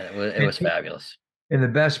it? and it was And, fabulous, and the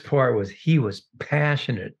best part was he was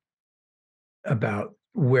passionate about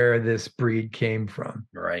where this breed came from.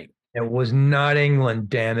 right? It was not England,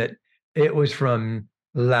 damn it. It was from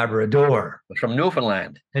Labrador From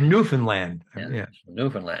Newfoundland, and Newfoundland. yeah, Yeah. from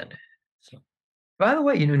Newfoundland. So, By the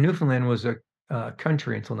way, Newfoundland was a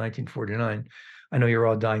country until 1949. I know you're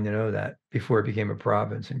all dying to know that before it became a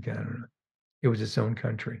province in Canada. It was its own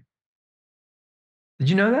country. Did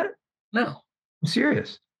you know that? no, I'm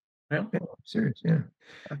serious. no. Yeah, I'm serious. Yeah.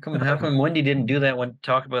 How come Wendy didn't do that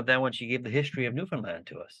talk about that when she gave the history of Newfoundland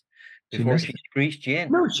to us She before missed she it. screeched you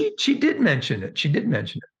in? No, she did mention it. She did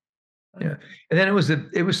mention it. Oh, Yeah. And then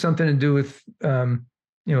it was something to do with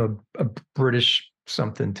a British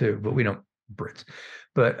something too, but we don't Brits.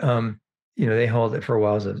 But they held it for a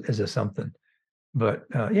while as a something. But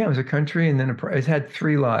yeah, it was a country, and then it had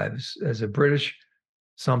three lives as a British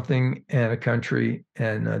something and a country,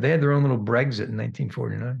 and they had their own little Brexit in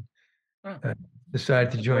 1949. oh, Uh,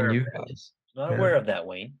 decided to not join aware of you that. guys. Not Yeah, aware of that,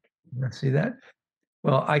 Wayne. see that?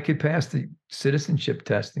 Well, I could pass the citizenship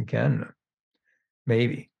test in Canada,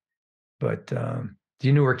 maybe. But do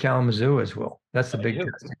you know where Kalamazoo is, Will? That's the I big do.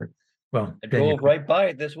 test here. Well, I then you drove right by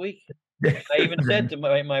it this week. I even said could.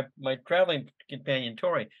 to my traveling companion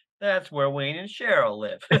Tori, "That's where Wayne and Cheryl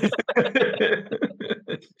live."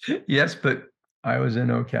 Yes, but I was in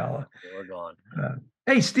Ocala. We're gone. Uh,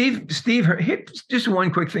 hey, just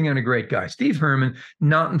one quick thing on a great guy. Steve Herman,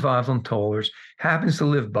 not involved in tollers, happens to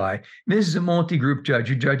live by. This is a multi-group judge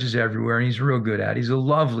who judges everywhere, and he's real good at it. He's a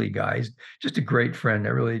lovely guy. He's just a great friend.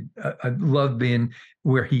 I love being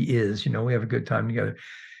where he is. We have a good time together.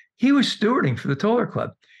 He was stewarding for the Toller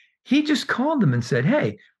Club. He just called them and said,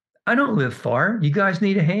 "Hey, I don't live far. You guys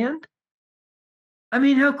need a hand?" I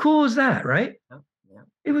mean, how cool is that, right? Yeah, yeah.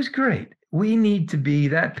 It was great. We need to be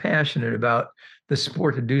that passionate about the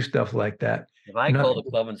sport to do stuff like that. If I Not, called the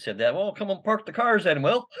club and said that, well, come and park the cars then,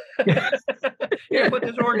 Will. yeah, Here, yeah. put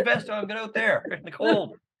this orange vest on, get out there in the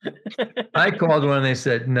cold. I called one and they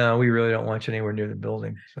said, "No, we really don't want you anywhere near the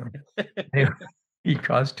building." So anyway, he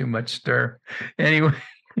caused too much stir. Anyway,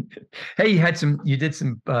 hey, you did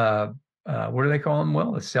some, what do they call them?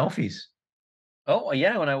 Well, the selfies. Oh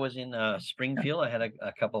yeah, when I was in Springfield, I had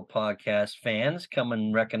a couple podcast fans come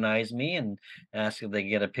and recognize me and ask if they could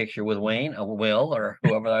get a picture with Wayne, or Will, or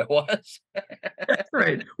whoever I was. That's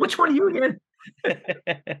right. Which one are you again?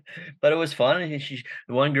 But it was fun. And the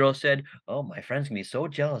one girl said, "Oh, my friend's gonna be so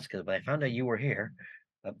jealous because when I found out you were here."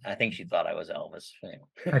 I think she thought I was Elvis.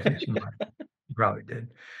 I think she might. You probably did.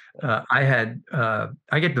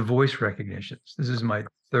 I get the voice recognitions. This is my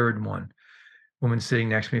third one. Woman sitting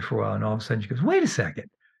next to me for a while, and all of a sudden she goes, "Wait a second,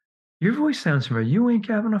 your voice sounds familiar. You ain't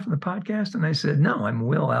Cavanaugh from the podcast?" And I said, "No, I'm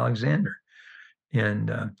Will Alexander."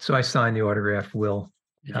 And so I signed the autograph, Will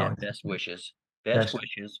Yeah, Alexander. best wishes. Best Best,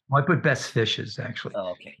 wishes. well, I put best fishes actually, Oh,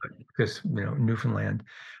 okay. because Newfoundland,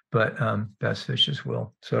 but best fishes,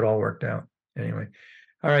 Will. So it all worked out. Anyway,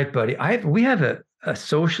 all right, buddy. We have a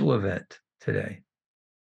social event today.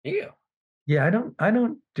 Yeah. Yeah, I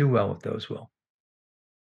don't do well with those, Will.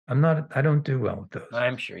 I don't do well with those.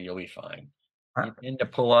 I'm sure you'll be fine. I, You tend to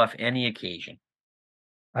pull off any occasion.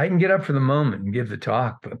 I can get up for the moment and give the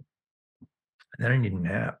talk, but then I need a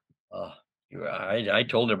nap. Oh, I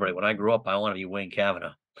told everybody when I grew up, I want to be Wayne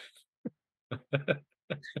Cavanaugh.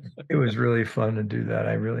 It was really fun to do that.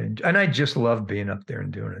 And I just love being up there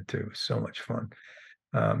and doing it too. It was so much fun.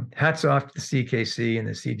 Hats off to the CKC and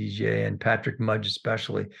the CDJ and Patrick Mudge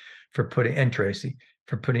especially and Tracy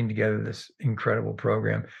for putting together this incredible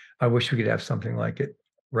program. I wish we could have something like it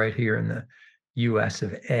right here in the US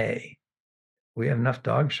of A. We have enough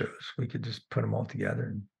dog shows. We could just put them all together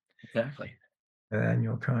and Exactly. an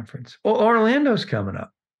annual conference. Oh, Orlando's coming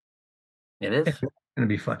up. It is. It's going to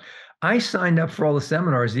be fun. I signed up for all the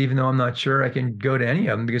seminars, even though I'm not sure I can go to any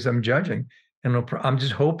of them because I'm judging. And I'm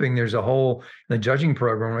just hoping there's a hole in the judging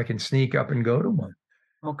program where I can sneak up and go to one.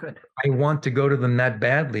 Oh, good. I want to go to them that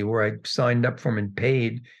badly, where I signed up for them and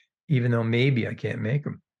paid, even though maybe I can't make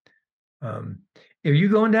them. Are you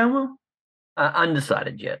going down, Will?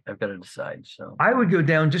 Undecided yet. I've got to decide. So I would go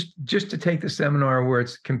down just to take the seminar where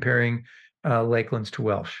it's comparing Lakelands to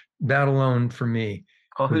Welsh. That alone for me.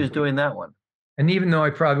 Oh, who's doing that one? And even though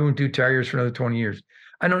I probably won't do Tigers for another 20 years,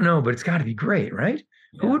 I don't know, but it's got to be great, right?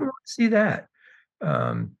 Yeah. Who would want to see that?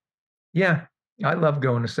 Yeah, I love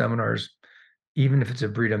going to seminars, even if it's a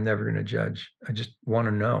breed I'm never going to judge. I just want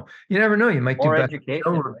to know. You never know. You might More do best. education.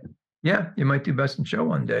 Right? Yeah, you might do best in show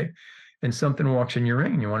one day, and something walks in your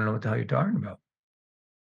ring, and you want to know what the hell you're talking about.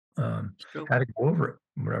 How to go over it,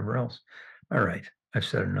 whatever else. All right, I've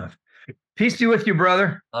said enough. Peace be with you,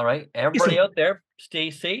 brother. All right, everybody out there,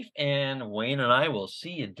 stay safe, and Wayne and I will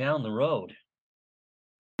see you down the road.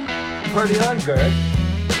 Party on, Greg.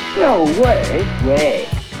 No way. Way.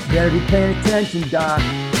 You better be paying attention, Doc.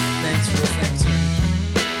 Thanks, Will. Thanks,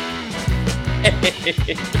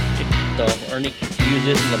 So, Ernie, use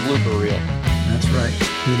this in the blooper reel. That's right.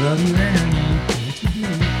 We love you, Ernie.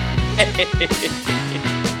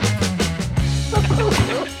 What you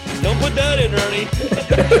doing? Don't put that in, Ernie.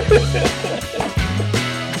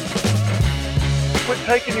 Quit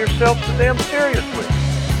taking yourself so damn seriously.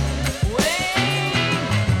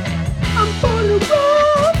 I'm gonna go.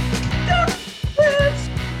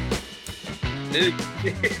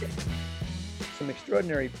 Some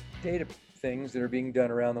extraordinary data things that are being done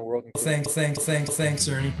around the world. Thanks,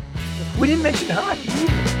 Ernie. We didn't mention hockey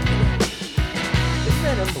either. Isn't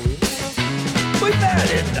that unbelievable? Put that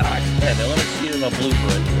in, Doc. Yeah, now let me see it in a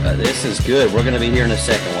blooper. This is good. We're going to be here in a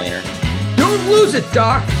second, Wayner. Don't lose it,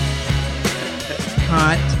 Doc.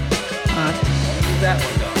 Hot. Use that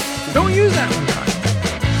one, Doc. Don't use that one, Doc.